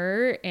doesn't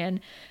hurt. And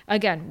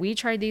again, we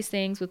tried these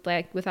things with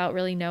like without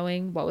really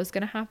knowing what was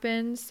going to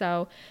happen,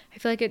 so I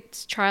feel like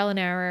it's trial and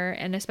error,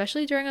 and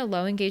especially during a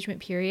low engagement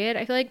period,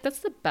 I feel like that's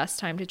the best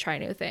time to try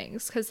new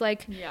things, because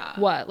like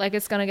what, like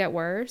it's gonna get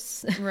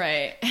worse,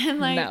 right? And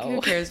like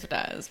who cares if it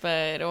does, but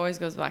it always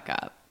goes back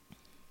up.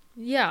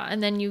 Yeah,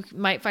 and then you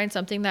might find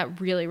something that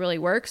really, really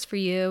works for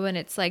you, and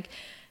it's like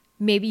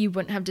maybe you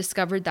wouldn't have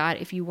discovered that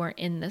if you weren't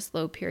in this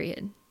low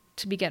period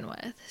to begin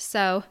with.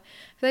 So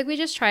I feel like we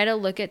just try to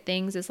look at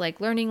things as like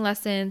learning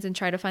lessons and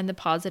try to find the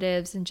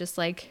positives and just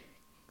like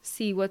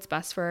see what's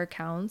best for our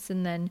accounts.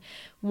 And then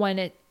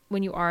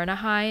when you are in a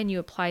high and you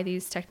apply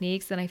these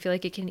techniques, then I feel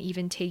like it can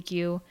even take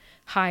you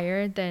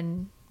higher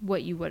than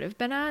what you would have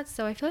been at.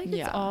 So I feel like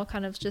it's all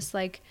kind of just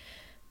like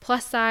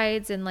plus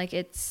sides, and like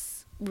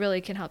it's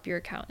really can help your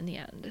account in the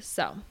end.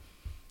 So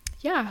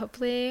yeah,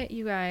 hopefully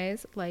you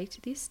guys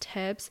liked these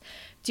tips.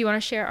 Do you want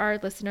to share our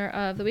listener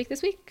of the week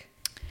this week?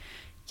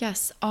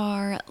 Yes,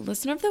 our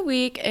listener of the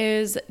week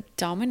is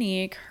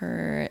Dominique.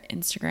 Her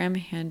Instagram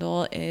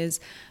handle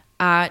is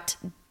at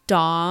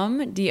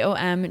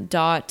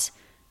dom.mantelli,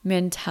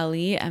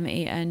 Mantelli.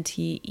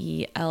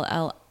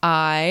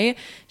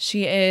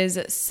 She is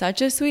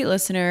such a sweet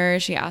listener.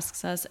 She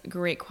asks us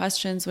great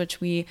questions, which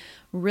we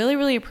really,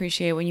 really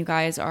appreciate when you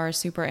guys are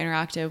super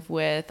interactive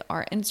with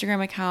our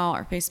Instagram account,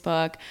 our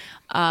Facebook.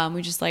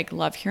 We just like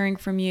love hearing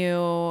from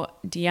you,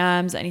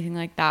 DMs, anything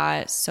like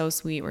that. So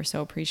sweet. We're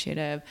so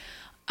appreciative.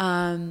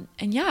 And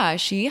yeah,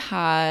 she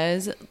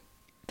has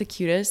the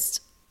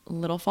cutest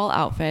little fall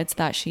outfits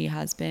that she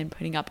has been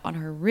putting up on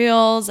her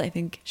reels. I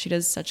think she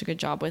does such a good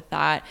job with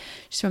that.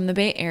 She's from the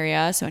Bay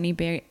Area, so any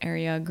Bay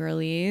Area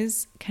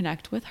girlies,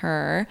 connect with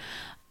her.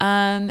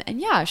 And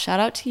yeah, shout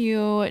out to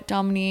you,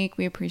 Dominique.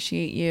 We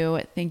appreciate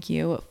you. Thank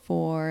you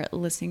for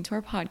listening to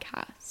our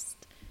podcast.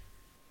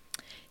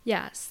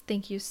 Yes,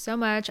 thank you so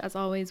much. As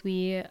always,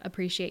 we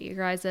appreciate you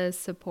guys'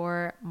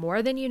 support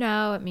more than you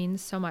know. It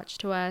means so much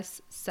to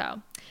us. So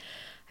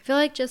I feel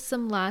like just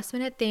some last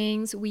minute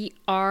things. We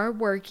are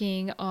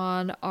working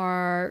on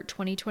our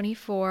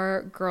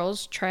 2024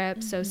 girls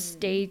trip, so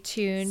stay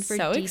tuned for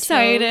details. So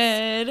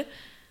excited.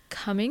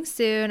 Coming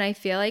soon. I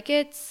feel like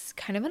it's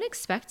kind of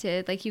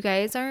unexpected. Like you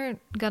guys aren't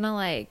gonna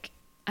like,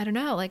 I don't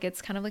know, like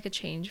it's kind of like a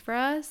change for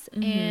us,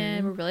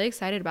 and we're really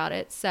excited about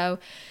it. So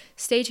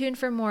stay tuned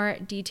for more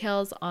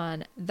details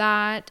on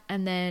that.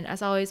 And then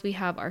as always, we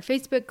have our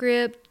Facebook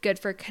group, good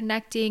for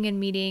connecting and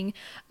meeting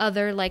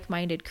other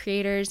like-minded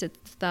creators.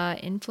 It's the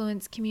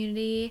Influence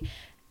Community.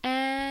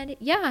 And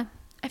yeah,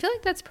 I feel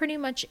like that's pretty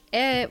much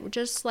it. We're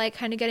just like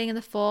kind of getting in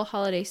the full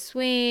holiday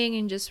swing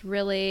and just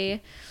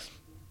really,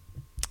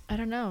 I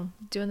don't know,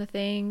 doing the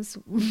things,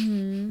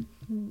 doing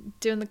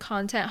the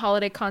content,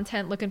 holiday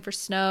content, looking for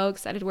snow,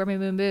 excited to wear my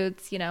moon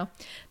boots, you know,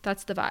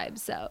 that's the vibe.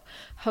 So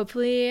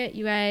hopefully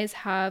you guys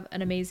have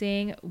an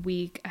amazing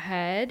week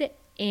ahead,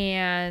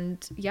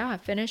 and yeah,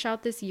 finish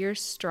out this year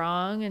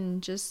strong,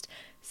 and just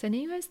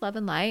sending you guys love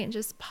and light and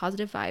just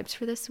positive vibes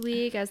for this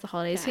week as the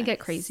holidays can get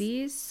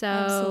crazy. So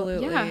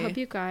absolutely. Yeah, I hope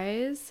you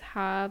guys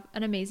have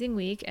an amazing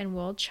week, and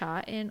we'll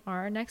chat in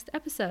our next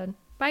episode.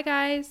 Bye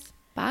guys.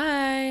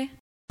 Bye.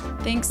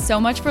 Thanks so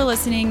much for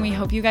listening. We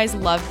hope you guys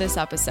loved this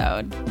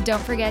episode.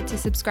 Don't forget to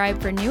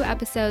subscribe for new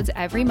episodes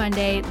every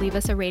Monday. Leave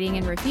us a rating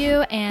and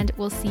review, and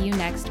we'll see you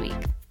next week.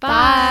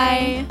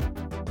 Bye. Bye.